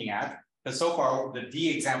start looking at, because so far the D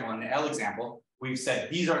example and the L example, we've said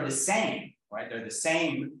these are the same, right? They're the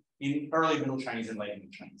same in early Middle Chinese and late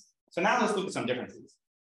Middle Chinese. So now let's look at some differences.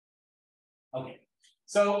 Okay,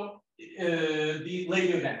 so the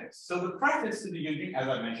labiodentals. So the preface to the Yunjing, as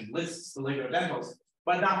I mentioned, lists the labiodentals,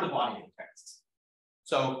 but not the body of the text.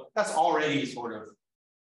 So that's already sort of,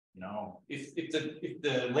 you know, if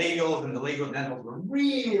the labials and the labiodentals were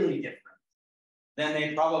really different, then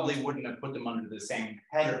they probably wouldn't have put them under the same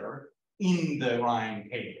header in the rhyme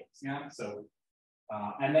tables. Yeah. So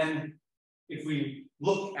and then if we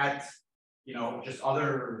look at, you know, just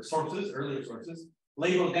other sources, earlier sources,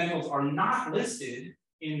 labiodentals are not listed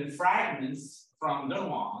in the fragments from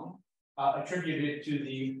Dunhuang attributed to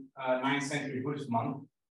the 9th century Buddhist monk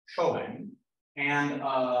Showen,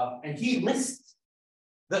 and he lists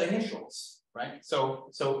the initials, right?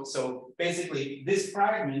 So basically, this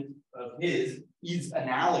fragment of his is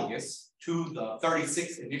analogous to the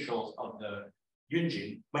 36 initials of the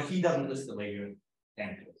Yunjin, but he doesn't list the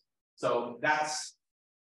labiodentals. So that's,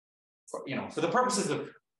 you know, for the purposes of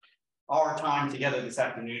our time together this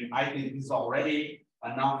afternoon, I think this is already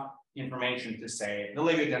enough information to say the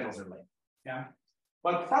labiodentals are late. Yeah.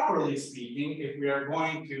 But properly speaking, if we are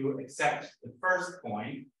going to accept the first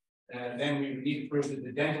point, then we need to prove that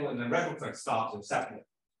the dental and the retroflex stops are separate,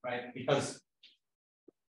 right? Because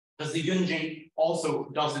the Yunjing also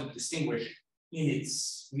doesn't distinguish in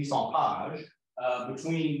its mise en page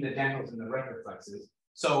between the dentals and the retroflexes.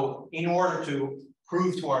 So in order to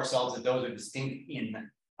prove to ourselves that those are distinct in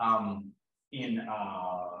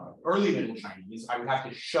early Middle Chinese, I would have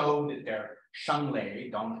to show that their shenglei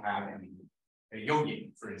don't have any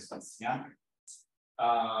yogin, for instance. Yeah.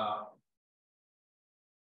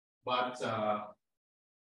 But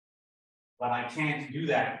I can't do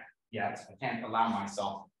that yet. I can't allow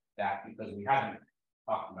myself that because we haven't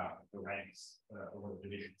talked about the ranks or the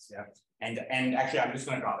divisions. Yeah. And actually, I'm just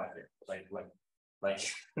going to drop that there. Like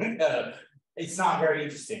it's not very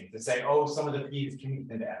interesting to say, oh, some of the P's can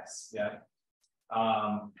be into S. Yeah.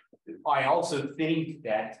 I also think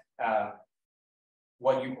that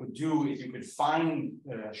what you could do is you could find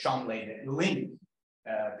shenglei that link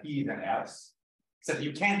P's and F's, except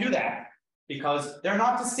you can't do that because they're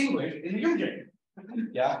not distinguished in the Yunjing.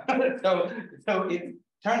 Yeah. so it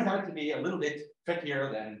turns out to be a little bit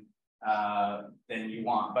trickier than you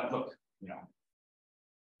want. But look, you know,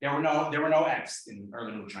 there were no F's in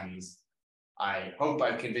early Middle Chinese. I hope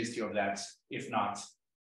I've convinced you of that. If not,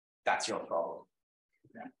 that's your problem.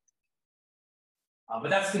 Yeah. But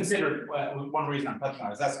that's considered one reason I'm touching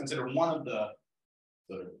on is that's considered one of the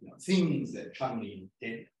sort of, you know, things that Chun-Li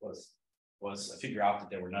did was figure out that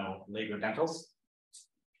there were no labiodentals.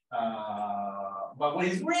 But what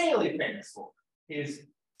he's really famous for is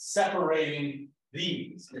separating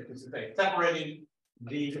these, separating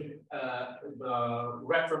the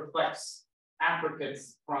retroflex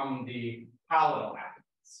affricates from the palatal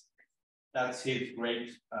affricates. That's his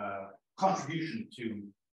great contribution to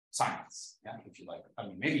science, yeah, if you like. I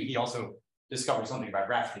mean, maybe he also discovered something about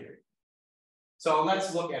graph theory. So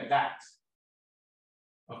let's look at that.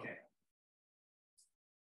 Okay.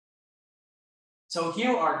 So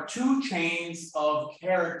here are two chains of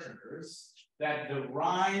characters that the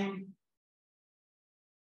rhyme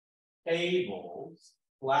tables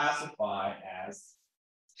classify as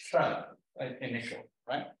initial,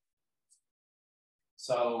 right?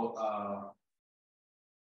 So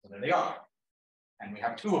there they are. And we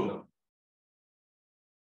have two of them.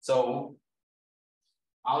 So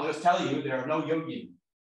I'll just tell you there are no yogin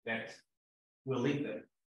that will link them.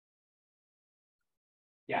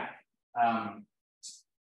 Yeah.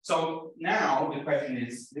 So now the question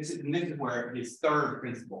is, this is where his third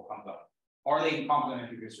principle comes up. Are they in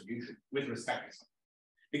complementary distribution with respect to something?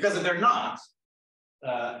 Because if they're not,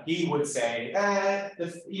 he would say,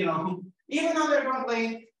 you know, even though they're not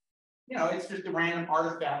linked, you know, it's just a random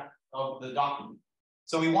artifact of the document.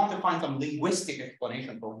 So we want to find some linguistic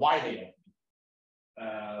explanation for why they don't.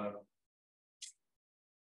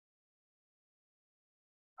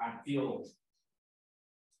 I feel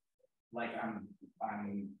like I'm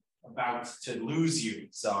about to lose you,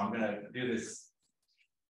 so I'm gonna do this,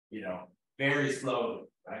 you know, very slowly,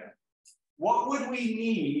 right? What would we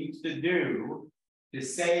need to do to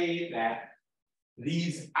say that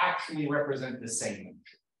these actually represent the same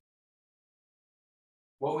entry?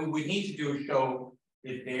 What we would need to do is show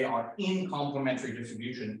if they are in complementary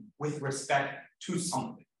distribution with respect to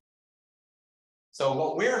something. So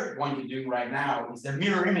what we're going to do right now is the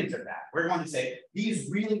mirror image of that. We're going to say these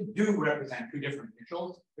really do represent two different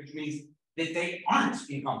initials, which means that they aren't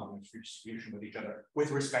in complementary distribution with each other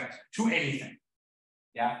with respect to anything.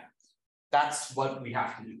 Yeah, that's what we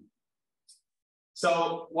have to do.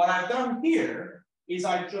 So what I've done here is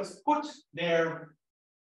I just put their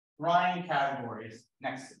rime categories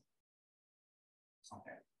next to them.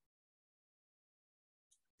 Okay.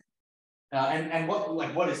 And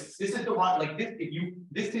what is this? This is the one like this. If you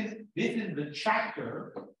this is the chapter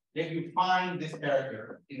that you find this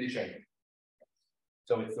character in the shape.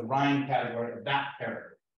 So it's the rime category of that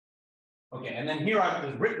character. Okay, and then here I've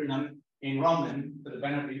just written them in Roman for the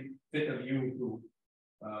benefit of you who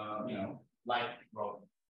you know like Roman.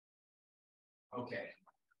 Okay.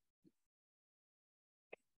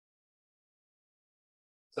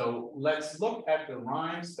 So let's look at the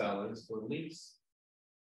rime spellers for links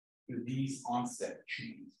to these onset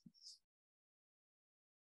changes.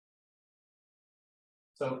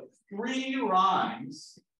 So 3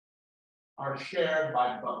 rhymes are shared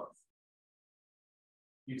by both.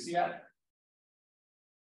 You see that?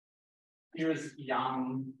 Here's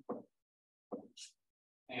yang,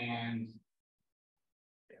 and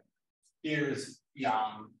here's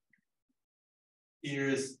yang,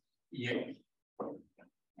 here's yin,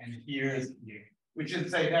 and here's yin. Which is to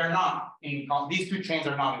say they're not in, these two chains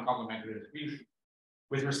are not in complementary distribution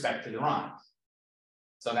with respect to the rhymes.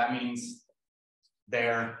 So that means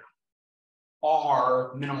there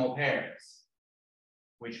are minimal pairs,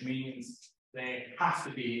 which means they have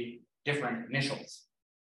to be different initials.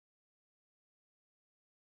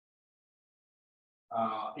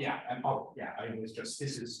 Yeah, and oh yeah, I was just,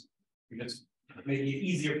 this is because maybe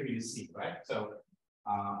easier for you to see, right? So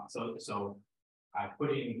so I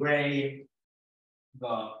put in gray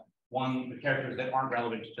the characters that aren't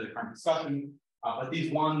relevant to the current discussion, but these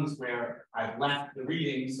ones where I've left the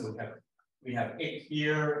reading, so we have it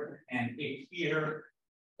here and it here.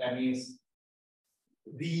 That means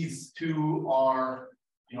these two are,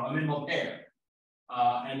 you know, a minimal pair,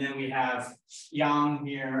 and then we have yang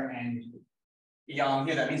here and yang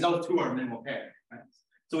here. That means those two are minimal pairs. Right?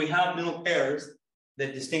 So we have minimal pairs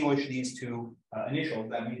that distinguish these two initials.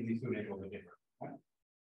 That means these two initials are different. Right?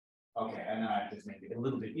 Okay, and then I just make it a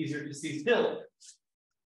little bit easier to see still.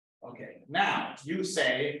 Okay, now you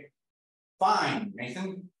say, fine,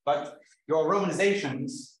 Nathan, but your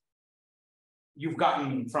romanizations you've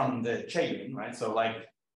gotten from the chain, right? So like,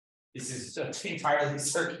 this is just entirely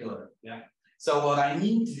circular, yeah? So what I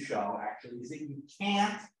need to show actually is that you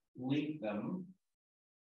can't link them.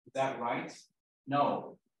 Is that right?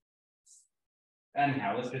 No.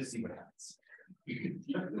 Anyhow, let's just see what happens.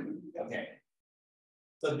 Okay.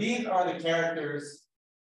 So these are the characters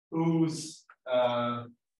whose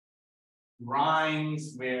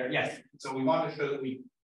rhymes where, yes, so we want to show that we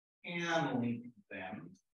can link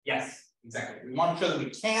them. Yes, exactly. We want to show that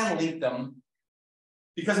we can link them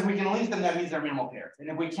because if we can link them, that means they're minimal pairs. And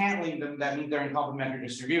if we can't link them, that means they're in complementary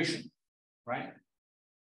distribution, right?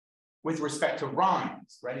 With respect to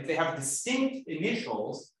rhymes, right? If they have distinct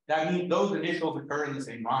initials, that means those initials occur in the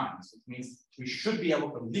same rhymes. It means we should be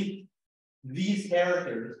able to link these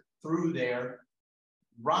characters through their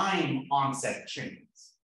rhyme onset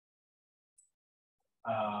chains.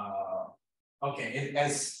 Okay,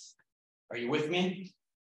 are you with me?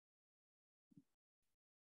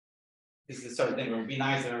 This is the sort of thing where it'd be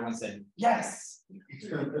nice if everyone said, yes,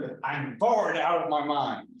 I'm bored out of my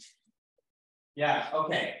mind. Yeah,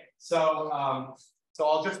 okay. So so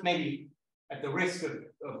I'll just maybe at the risk of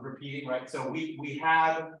repeating, right? So we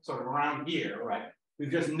have sort of around here, right? We've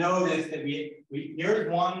just noticed that here's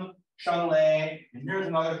one Shanlei and here's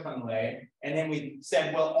another Shanlei. And then we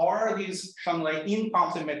said, well, are these Shanlei in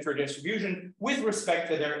complementary distribution with respect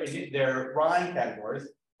to their rhyme categories?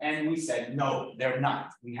 And we said, no, they're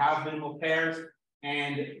not. We have minimal pairs,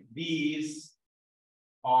 and these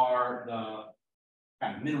are the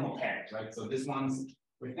kind of minimal pairs, right? So this one's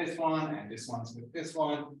with this one, and this one's with this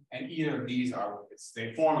one, and either of these are with this.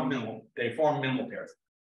 They form minimal pairs.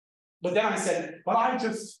 But then I said, well, I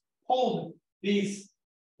just pulled these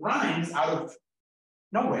rhymes out of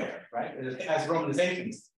nowhere, right? As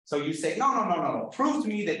romanizations. So you say, no. Prove to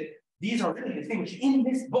me that these are really distinguished in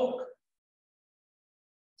this book.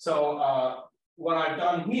 So what I've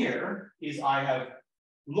done here is I have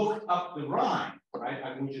looked up the rhyme,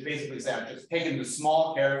 right? Which is basically say I've just taken the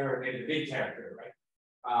small character and made a big character,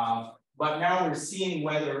 right? But now we're seeing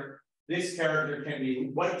whether this character can be,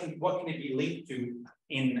 what can it be linked to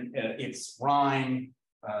in its rhyme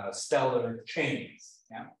speller chains,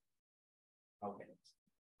 yeah? Okay.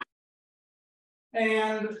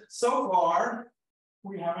 And so far,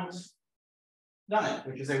 we haven't done it,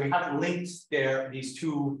 which is that we haven't linked these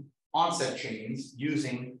two onset chains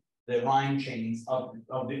using the rime chains of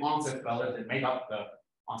the onset spellers that make up the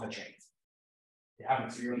onset chains. We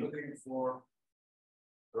haven't. So you're looking for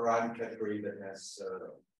a rime category that has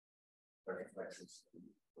reflexes.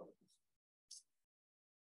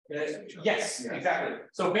 Yes, exactly.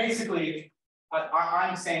 So basically,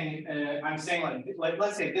 I'm saying like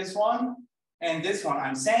let's say this one and this one.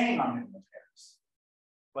 I'm saying I'm minimal pairs,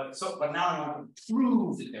 but now I want to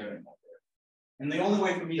prove that they're minimal pairs. And the only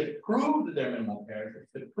way for me to prove that they're minimal pairs is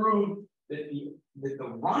to prove that the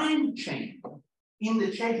rime chain in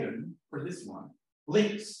the chain for this one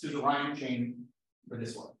links to the rime chain for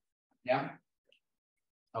this one. Yeah.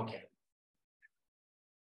 Okay.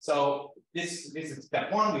 So this is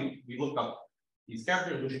step one. We look up these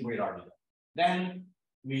characters, which we had already done. Then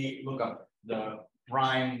we look up the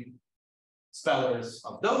rime spellers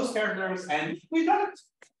of those characters, and we've done it.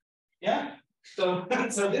 Yeah. So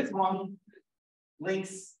so this one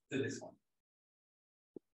links to this one.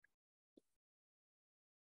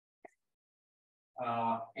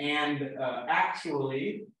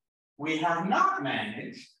 Actually, we have not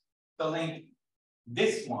managed to link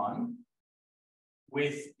this one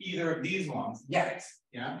with either of these ones yet,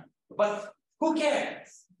 yeah. But who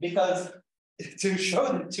cares? Because to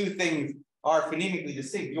show that two things are phonemically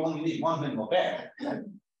distinct, you only need one minimal pair.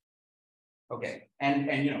 Okay,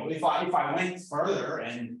 and you know, if I went further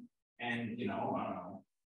and you know, I don't know.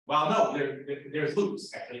 Well, no, there's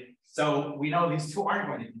loops actually, so we know these two aren't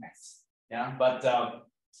going to connect. Yeah, but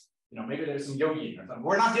you know, maybe there's some yogi or something.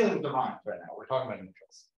 We're not dealing with the rhymes right now. We're talking about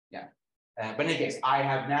neutrals. Yeah, but in any case, I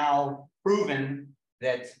have now proven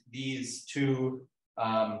that these two,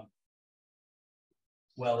 well,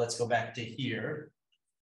 let's go back to here.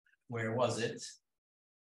 Where was it?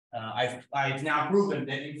 I've now proven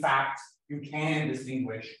that in fact you can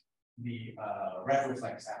distinguish the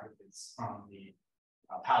retroflex affricates from the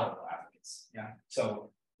palatal affricates. Yeah,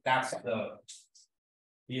 so that's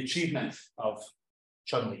the achievement of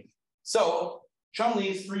Chun-Li. So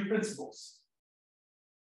Chun-Li's three principles.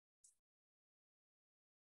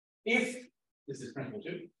 If this is principle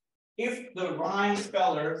two, if the rime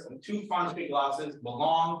spellers of two Fontaine glosses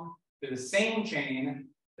belong to the same chain,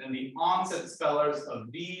 then the onset spellers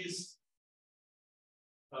of these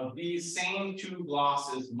same two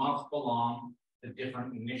glosses must belong to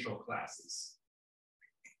different initial classes.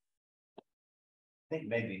 I think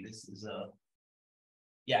maybe this is a,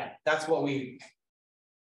 yeah, that's what we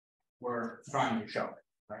were trying to show,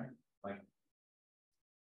 right? Like,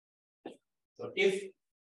 so if,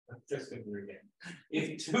 just to do it again,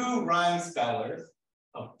 if two rime spellers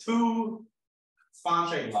of two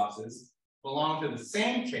Fontaine glosses belong to the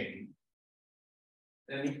same chain,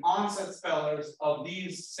 then the onset spellers of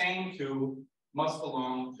these same two must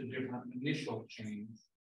belong to different initial chains.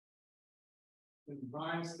 The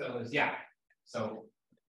rime spellers, yeah. So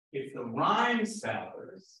if the rime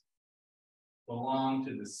spellers belong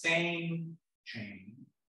to the same chain,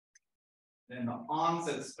 then the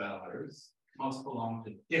onset spellers must belong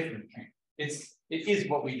to different chains. It is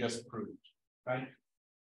what we just proved, right?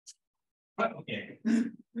 Okay.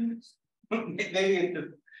 Maybe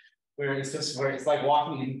it's where it's like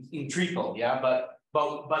walking in treacle, yeah.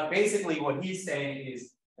 But basically, what he's saying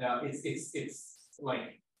is, it's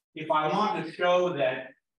like if I want to show that,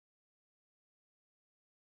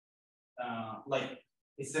 like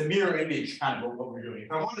it's a mirror image kind of what we're doing.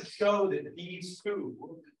 If I want to show that these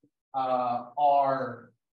two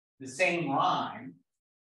are the same rhyme,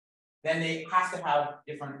 then they have to have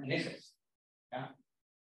different initials. Yeah.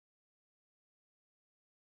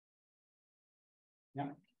 Yeah.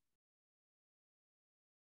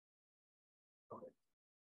 Okay.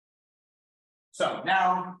 So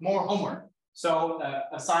now more homework. So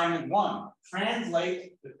assignment one: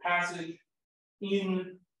 translate the passage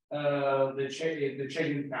in the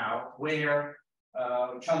Cheng now, where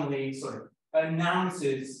Chun-Li sort of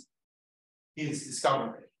announces his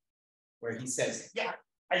discovery, where he says, "Yeah,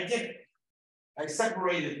 I did it. I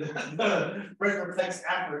separated the retroflex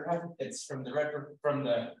affricates from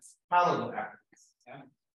the palatal affricates." Yeah?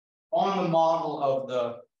 On the model of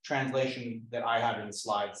the translation that I have in the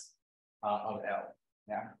slides of L.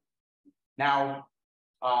 Yeah. Now,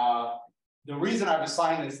 the reason I've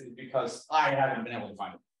assigned this is because I haven't been able to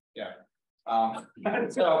find it. Yeah.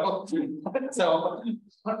 So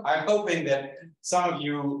I'm hoping that some of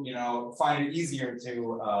you, find it easier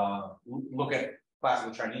to look at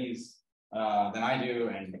classical Chinese than I do,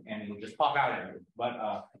 and it'll just pop out at you. But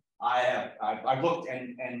I've looked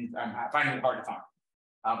and I'm finding it hard to find.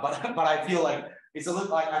 But I feel like it's a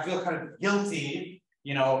little like I feel kind of guilty,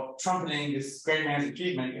 you know, trumpeting this great man's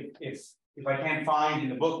achievement if I can't find in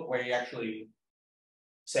the book where he actually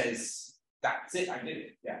says that's it, I did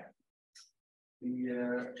it. Yeah.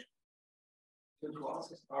 The two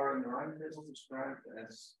classes are in the rhyme table described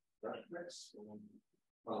as reflex.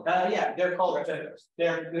 Yeah, they're called reflex.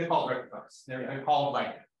 They're called reflex. They're called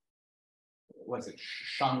like what's it?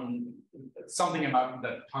 Shun something about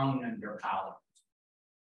the tongue and your palate.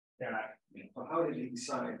 They're not. You know. Well, how did he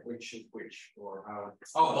decide which is which, or how?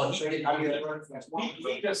 Oh well,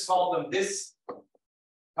 he just called them this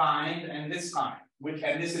kind and this kind.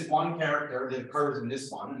 And this is one character that occurs in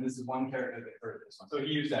this one, and this is one character that occurs in this one. So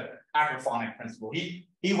he used that acrophonic principle. He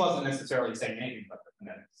wasn't necessarily saying anything about the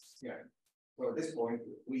phonetics. Yeah. So at this point,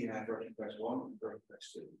 we have reflex 1 and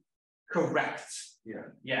reflex 2. Correct.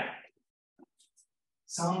 Yeah. Yeah.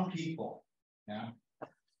 Some people. Yeah.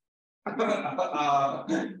 I'm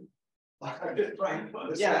just trying to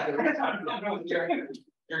understand. Yeah.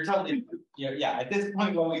 You're totally. Yeah. At this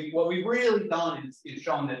point, what we've really done is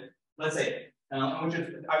shown that, let's say. I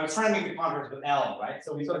was trying to make the contrast with L, right?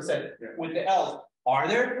 So we sort of said with the L's, are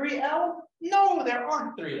there 3 L? No, there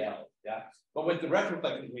aren't 3 L. Yeah. But with the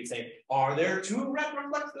retroflexes, we say, are there 2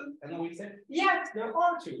 retroflexes? And then we say, yes, there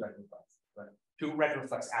are 2 retroflexes, right? 2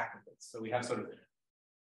 retroflex affricates. So we have sort of,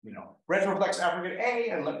 you know, retroflex affricate A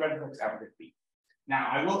and retroflex affricate B. Now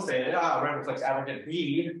I will say that retroflex affricate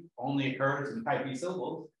B only occurs in type B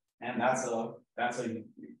syllables, and that's a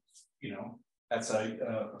you know. That's a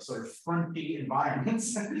sort of fronty environment.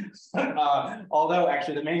 Although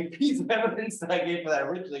actually the main piece of evidence that I gave for that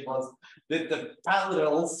originally was that the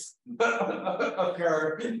palatals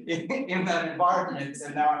occur in that environment,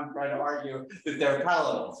 and now I'm trying to argue that they're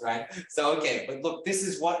palatals, right? So okay, but look, this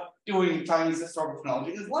is what doing Chinese historical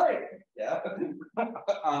phonology is like. Yeah.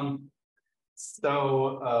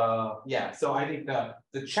 Yeah. So I think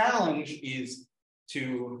the challenge is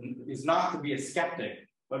not to be a skeptic,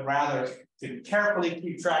 but rather to carefully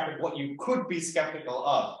keep track of what you could be skeptical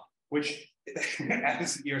of, which,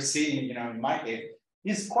 as you're seeing, you know, in my case,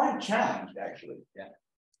 is quite a challenge, actually. Yeah,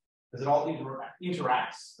 because it all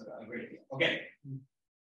interacts a great deal. Okay.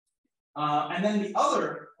 And then the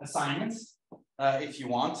other assignments, if you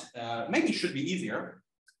want, maybe should be easier.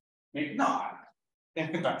 Maybe not.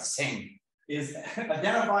 About the same. Is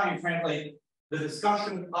identify and translate the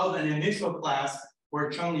discussion of an initial class where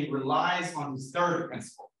Chun-Li relies on his third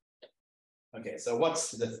principle. Okay, so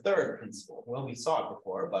what's the third principle? Well, we saw it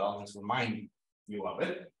before, but I'll just remind you of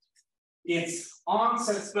it. It's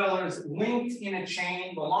onset spellers linked in a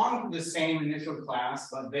chain belong to the same initial class,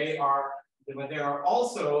 but there are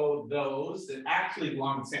also those that actually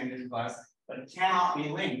belong to the same initial class, but cannot be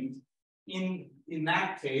linked. In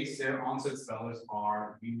that case, their onset spellers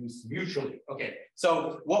are used mutually. Okay,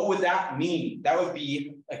 so what would that mean? That would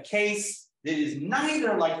be a case that is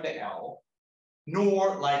neither like the L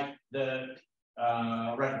nor like the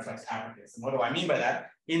retroflex affricates. And what do I mean by that?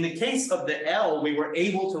 In the case of the L, we were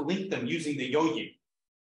able to link them using the yo-yin.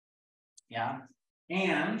 Yeah.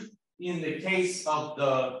 And in the case of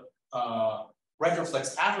the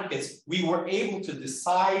retroflex affricates, we were able to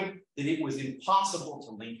decide that it was impossible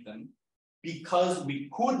to link them because we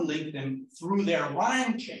could link them through their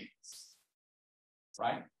rhyme chains,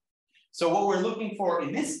 right? So what we're looking for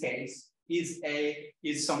in this case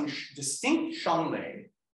is some distinct shunlei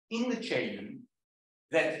in the chain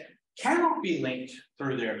that cannot be linked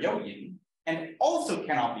through their yo-yin and also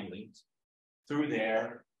cannot be linked through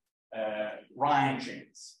their rhyme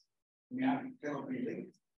chains. Yeah, cannot be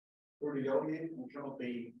linked through the yo-yin and cannot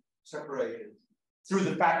be separated through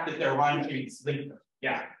the fact that their rhyme chains link them.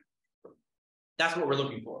 Yeah, that's what we're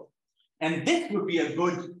looking for, and this would be a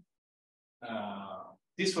good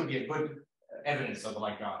evidence of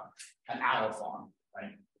like an allophon,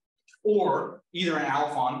 right? Or either an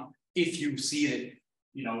allophon if you see that,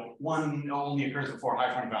 you know, one only occurs before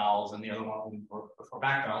high front vowels and the other one only before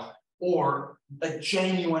back vowels, or a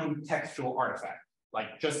genuine textual artifact,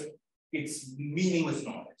 like just it's meaningless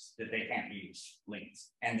noise that they can't be linked,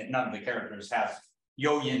 and that none of the characters have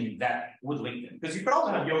yo-yin that would link them. Because you could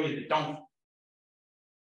also have yo-yin that don't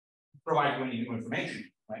provide you any new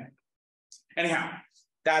information, right? Anyhow,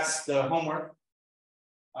 that's the homework.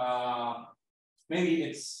 Maybe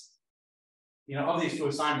it's, you know, of these two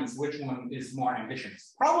assignments, which one is more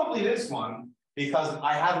ambitious? Probably this one, because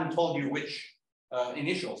I haven't told you which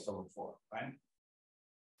initials to look for, right?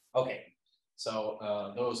 Okay,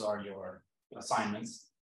 so those are your assignments.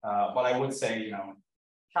 But I would say, you know,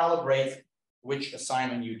 calibrate which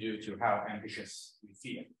assignment you do to how ambitious you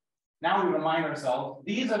feel. Now we remind ourselves,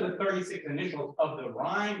 these are the 36 initials of the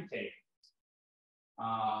rhyme table.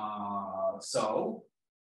 So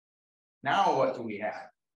now what do we have?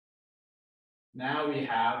 Now we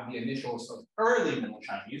have the initials of early Middle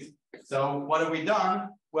Chinese. So what have we done?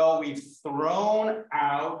 Well, we've thrown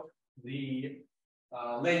out the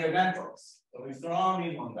later dentals. So we've thrown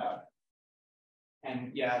these ones out.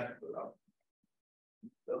 And yeah,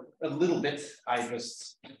 a little bit, I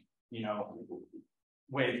just, you know,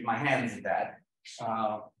 waved my hands at that.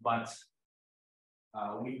 But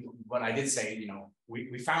I did say, you know,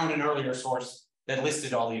 we found an earlier source that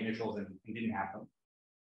listed all the initials and didn't have them.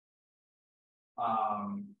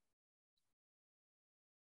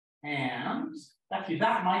 And actually,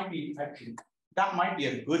 that might be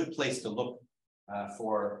a good place to look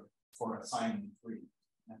for assignment 3,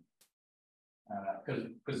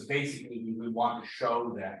 because basically we want to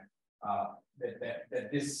show that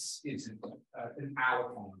that this is an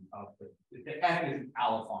allophone of the F is an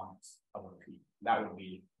allophone of a P. That would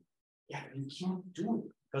be, yeah, you can't do it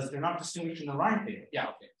because they're not distinguished in the rhyme table. Yeah,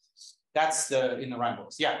 okay, that's in the rhyme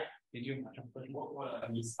books. Yeah. Did you? What are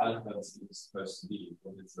these alphabets supposed to be?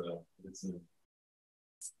 What is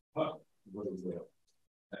what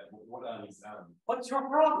are these alphabets? What's your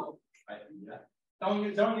problem? Yeah. Don't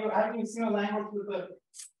you haven't you seen a language with a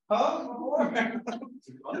before?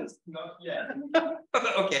 To be honest, not yet.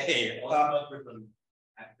 Okay. Not with an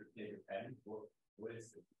applicated pen. What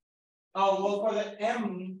is it? Oh well, for the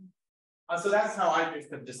M, so that's how I just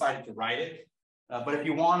have decided to write it. But if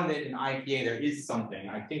you wanted it in IPA, there is something.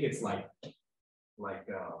 I think it's like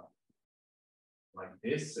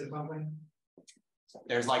this or something.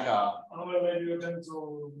 There's like a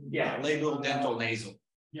dental. yeah, labial dental nasal.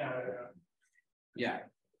 Yeah. Yeah.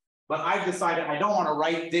 But I decided I don't want to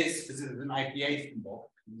write this because it's an IPA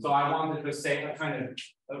symbol. So I wanted to say a kind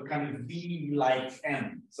of V like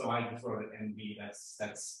M. So I just wrote it NV.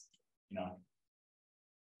 That's you know.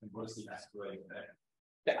 And what is the aspirated F?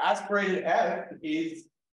 The aspirated F is,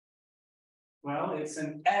 well, it's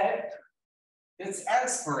an F. It's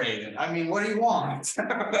aspirated. I mean, what do you want?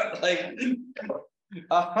 Like,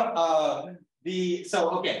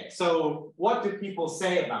 so what do people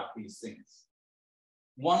say about these things?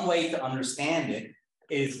 One way to understand it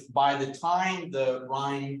is by the time the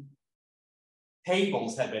rhyme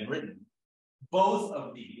tables had been written, both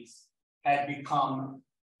of these had become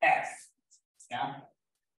F. Yeah,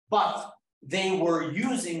 but they were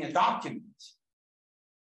using a document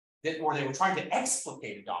or they were trying to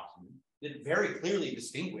explicate a document that very clearly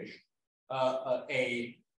distinguished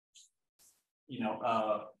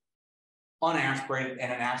unaspirated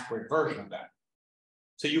and an aspirated version of that.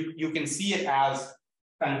 So you can see it as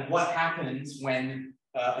kind of what happens when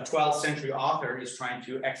a 12th century author is trying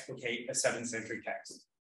to explicate a 7th century text.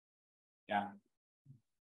 Yeah.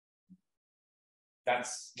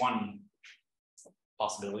 That's one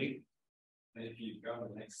possibility. And if you go to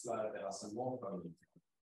the next slide, there are some more phones.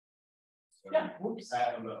 So yeah. Whoops.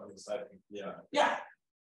 On the side, yeah. Yeah.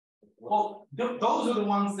 Well, those are the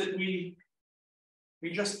ones that we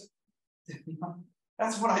just,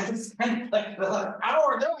 that's what I just spent like an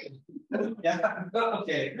hour doing. Yeah.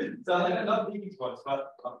 Okay. So like, not these ones,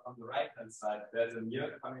 but on the right hand side, there's a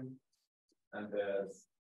near coming, and there's.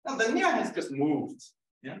 No, the near has just moved.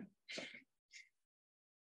 Yeah.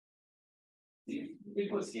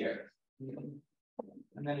 It was here. And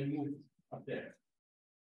then it moved up there.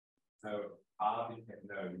 So R became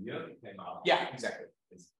near became R. Yeah, exactly.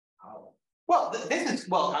 It's how. Well, this is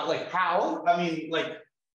like how. I mean, like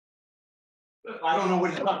I don't know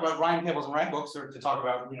what to talk about rhyme tables and rhyme books or to talk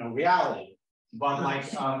about reality, but like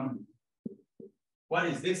what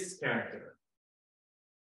is this character?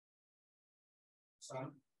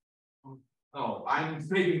 Oh, I'm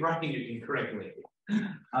maybe writing it incorrectly.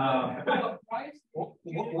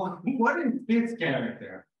 What is this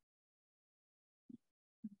character?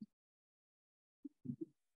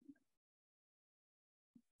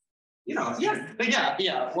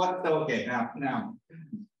 Yeah. What? Okay, now.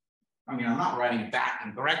 I mean, I'm not writing that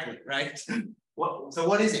incorrectly, right? What? So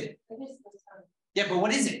what is it? Yeah, but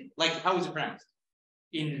what is it? Like, how is it pronounced?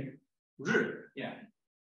 In Ru, yeah.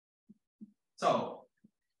 So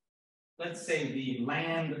let's say the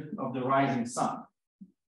land of the rising sun.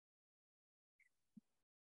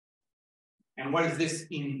 And what is this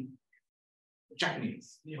in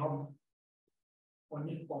Japanese? Nihon. Or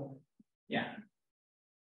Nippon. Yeah.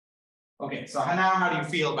 Okay, so now how do you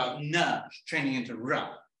feel about na training into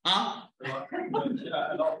ra? Huh? Yeah,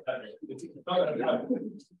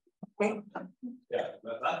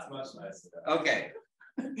 but that's much nicer. Okay.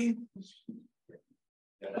 Yeah,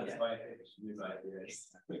 that's why I think we should use ideas.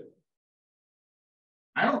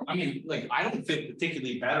 I don't feel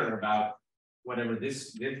particularly better about whatever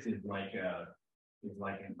this is like is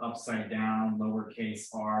like an upside down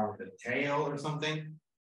lowercase r with a tail or something.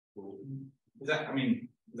 Is that, I mean,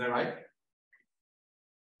 is that right?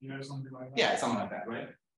 Something like that. Yeah, something like that, right?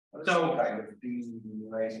 So kind of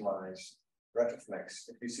denasalized retroflex.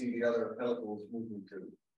 If you see the other pellicles moving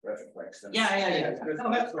to retroflex, then Yeah. No,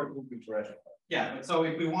 that's not moving to retroflex. Yeah, but so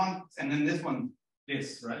if we want, and then this one,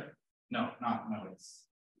 this, right? No, it's.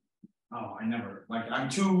 Oh, I never, like, I'm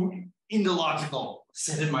too illogical,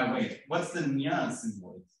 set in my way. What's the nya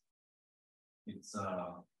symbol? It's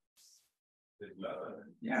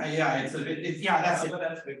yeah, it's a bit, that's it.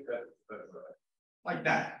 That's big, Like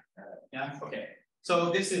that. Yeah, okay.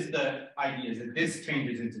 So this is the idea, is that this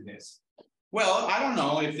changes into this. Well, I don't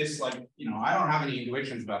know if this, like, I don't have any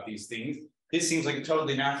intuitions about these things. This seems like a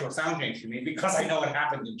totally natural sound change to me because I know what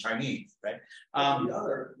happened in Chinese, right? The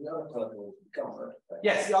other pellicles become retroflex.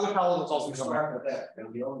 Yes, the other pellicles also become. Start with that,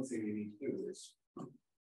 and the only thing you need to do is,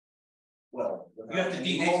 well, You have to without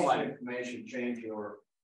denasalize. information, change your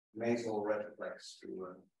nasal retroflex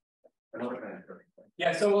to another kind of retroflex.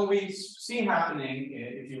 Yeah, so what we see happening,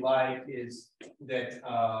 if you like, is that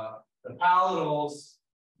the palatals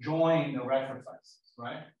join the retroflexes,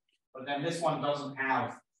 right? But then this one doesn't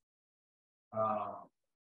have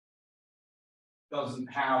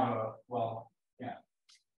well, yeah.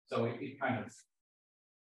 So it kind of,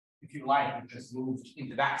 if you like, it just moved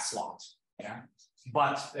into that slot, yeah.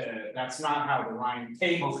 But that's not how the rime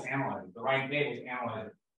tables analyze it. The rime tables analyze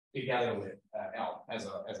it together with L as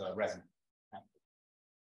a resonant.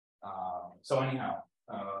 So anyhow,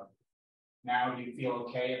 now you feel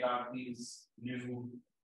okay about these new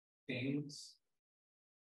things?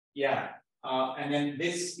 Yeah, and then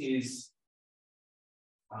this is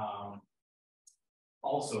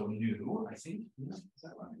also new, I think. Is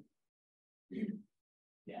that right?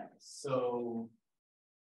 Yeah, so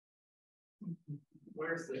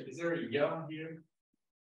is there a ya here?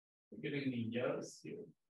 We're getting any yas here?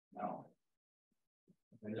 No.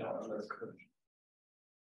 No, that's good.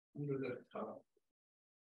 Under the top.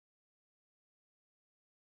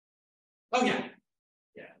 Oh yeah.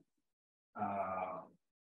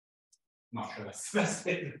 Not sure that's the best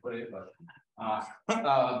way to put it, but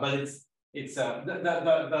it's the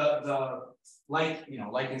like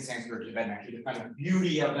in Sanskrit Tibetan, actually the kind of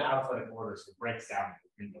beauty of the alphabetic orders it breaks down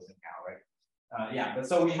into windows and now, right? Yeah, but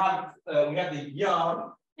so we have the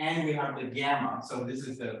ya and we have the gamma. So this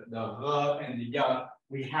is the and the ya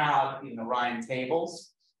we have in the rime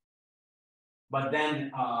tables. But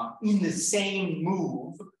then in the same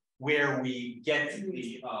move where we get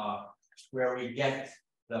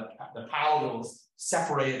the palatals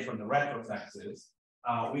separated from the retroflexes,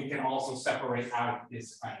 we can also separate out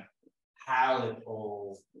this kind of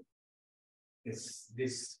palatal, this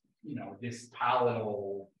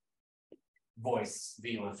palatal voice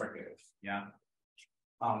velar fricative. Yeah.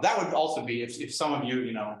 That would also be if some of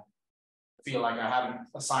you feel like I haven't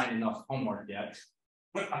assigned enough homework yet.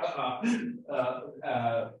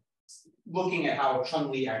 Looking at how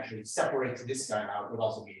Chun-Li actually separates this guy out would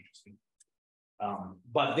also be interesting.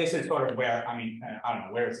 But this is sort of where, I don't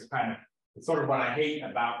know, where it's sort of what I hate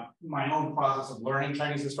about my own process of learning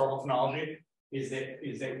Chinese historical phonology is that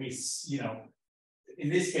we, in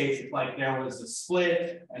this case, it's like there was a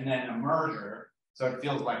split and then a merger. So it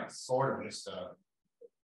feels like sort of just a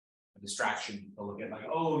distraction to look at, like,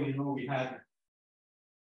 oh, we had,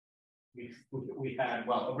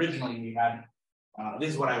 well, originally we had, this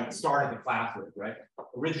is what I started the class with, right?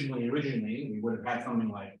 Originally, we would have had something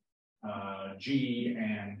like G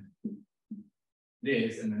and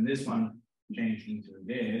this, and then this one changed into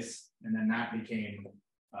this, and then that became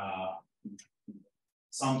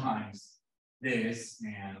sometimes this,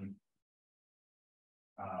 and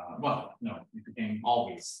well, no, it became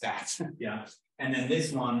always that, yeah. And then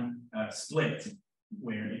this one split,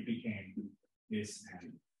 where it became this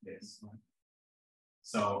and this.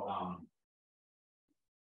 So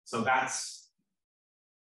so that's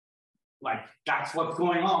what's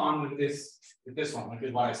going on with this one, which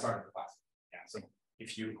is why I started the class. Yeah. So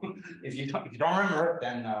if you don't remember it,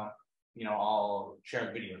 then I'll share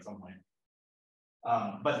the video at some point.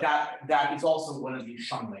 But that is also one of these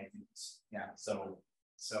Shunlei things. Yeah. So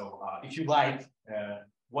if you like,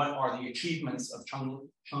 what are the achievements of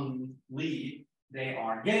Chun-Li? They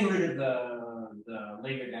are getting rid of the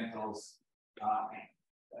labia dentals,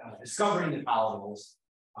 discovering the palatals,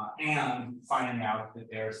 and finding out that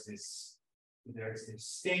there's this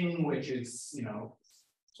thing which is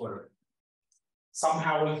sort of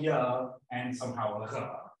somehow a ya and somehow a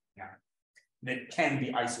ha, yeah, that can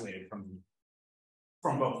be isolated from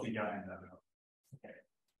both the ya and the ha. Okay,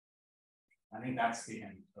 I think that's the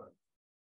end of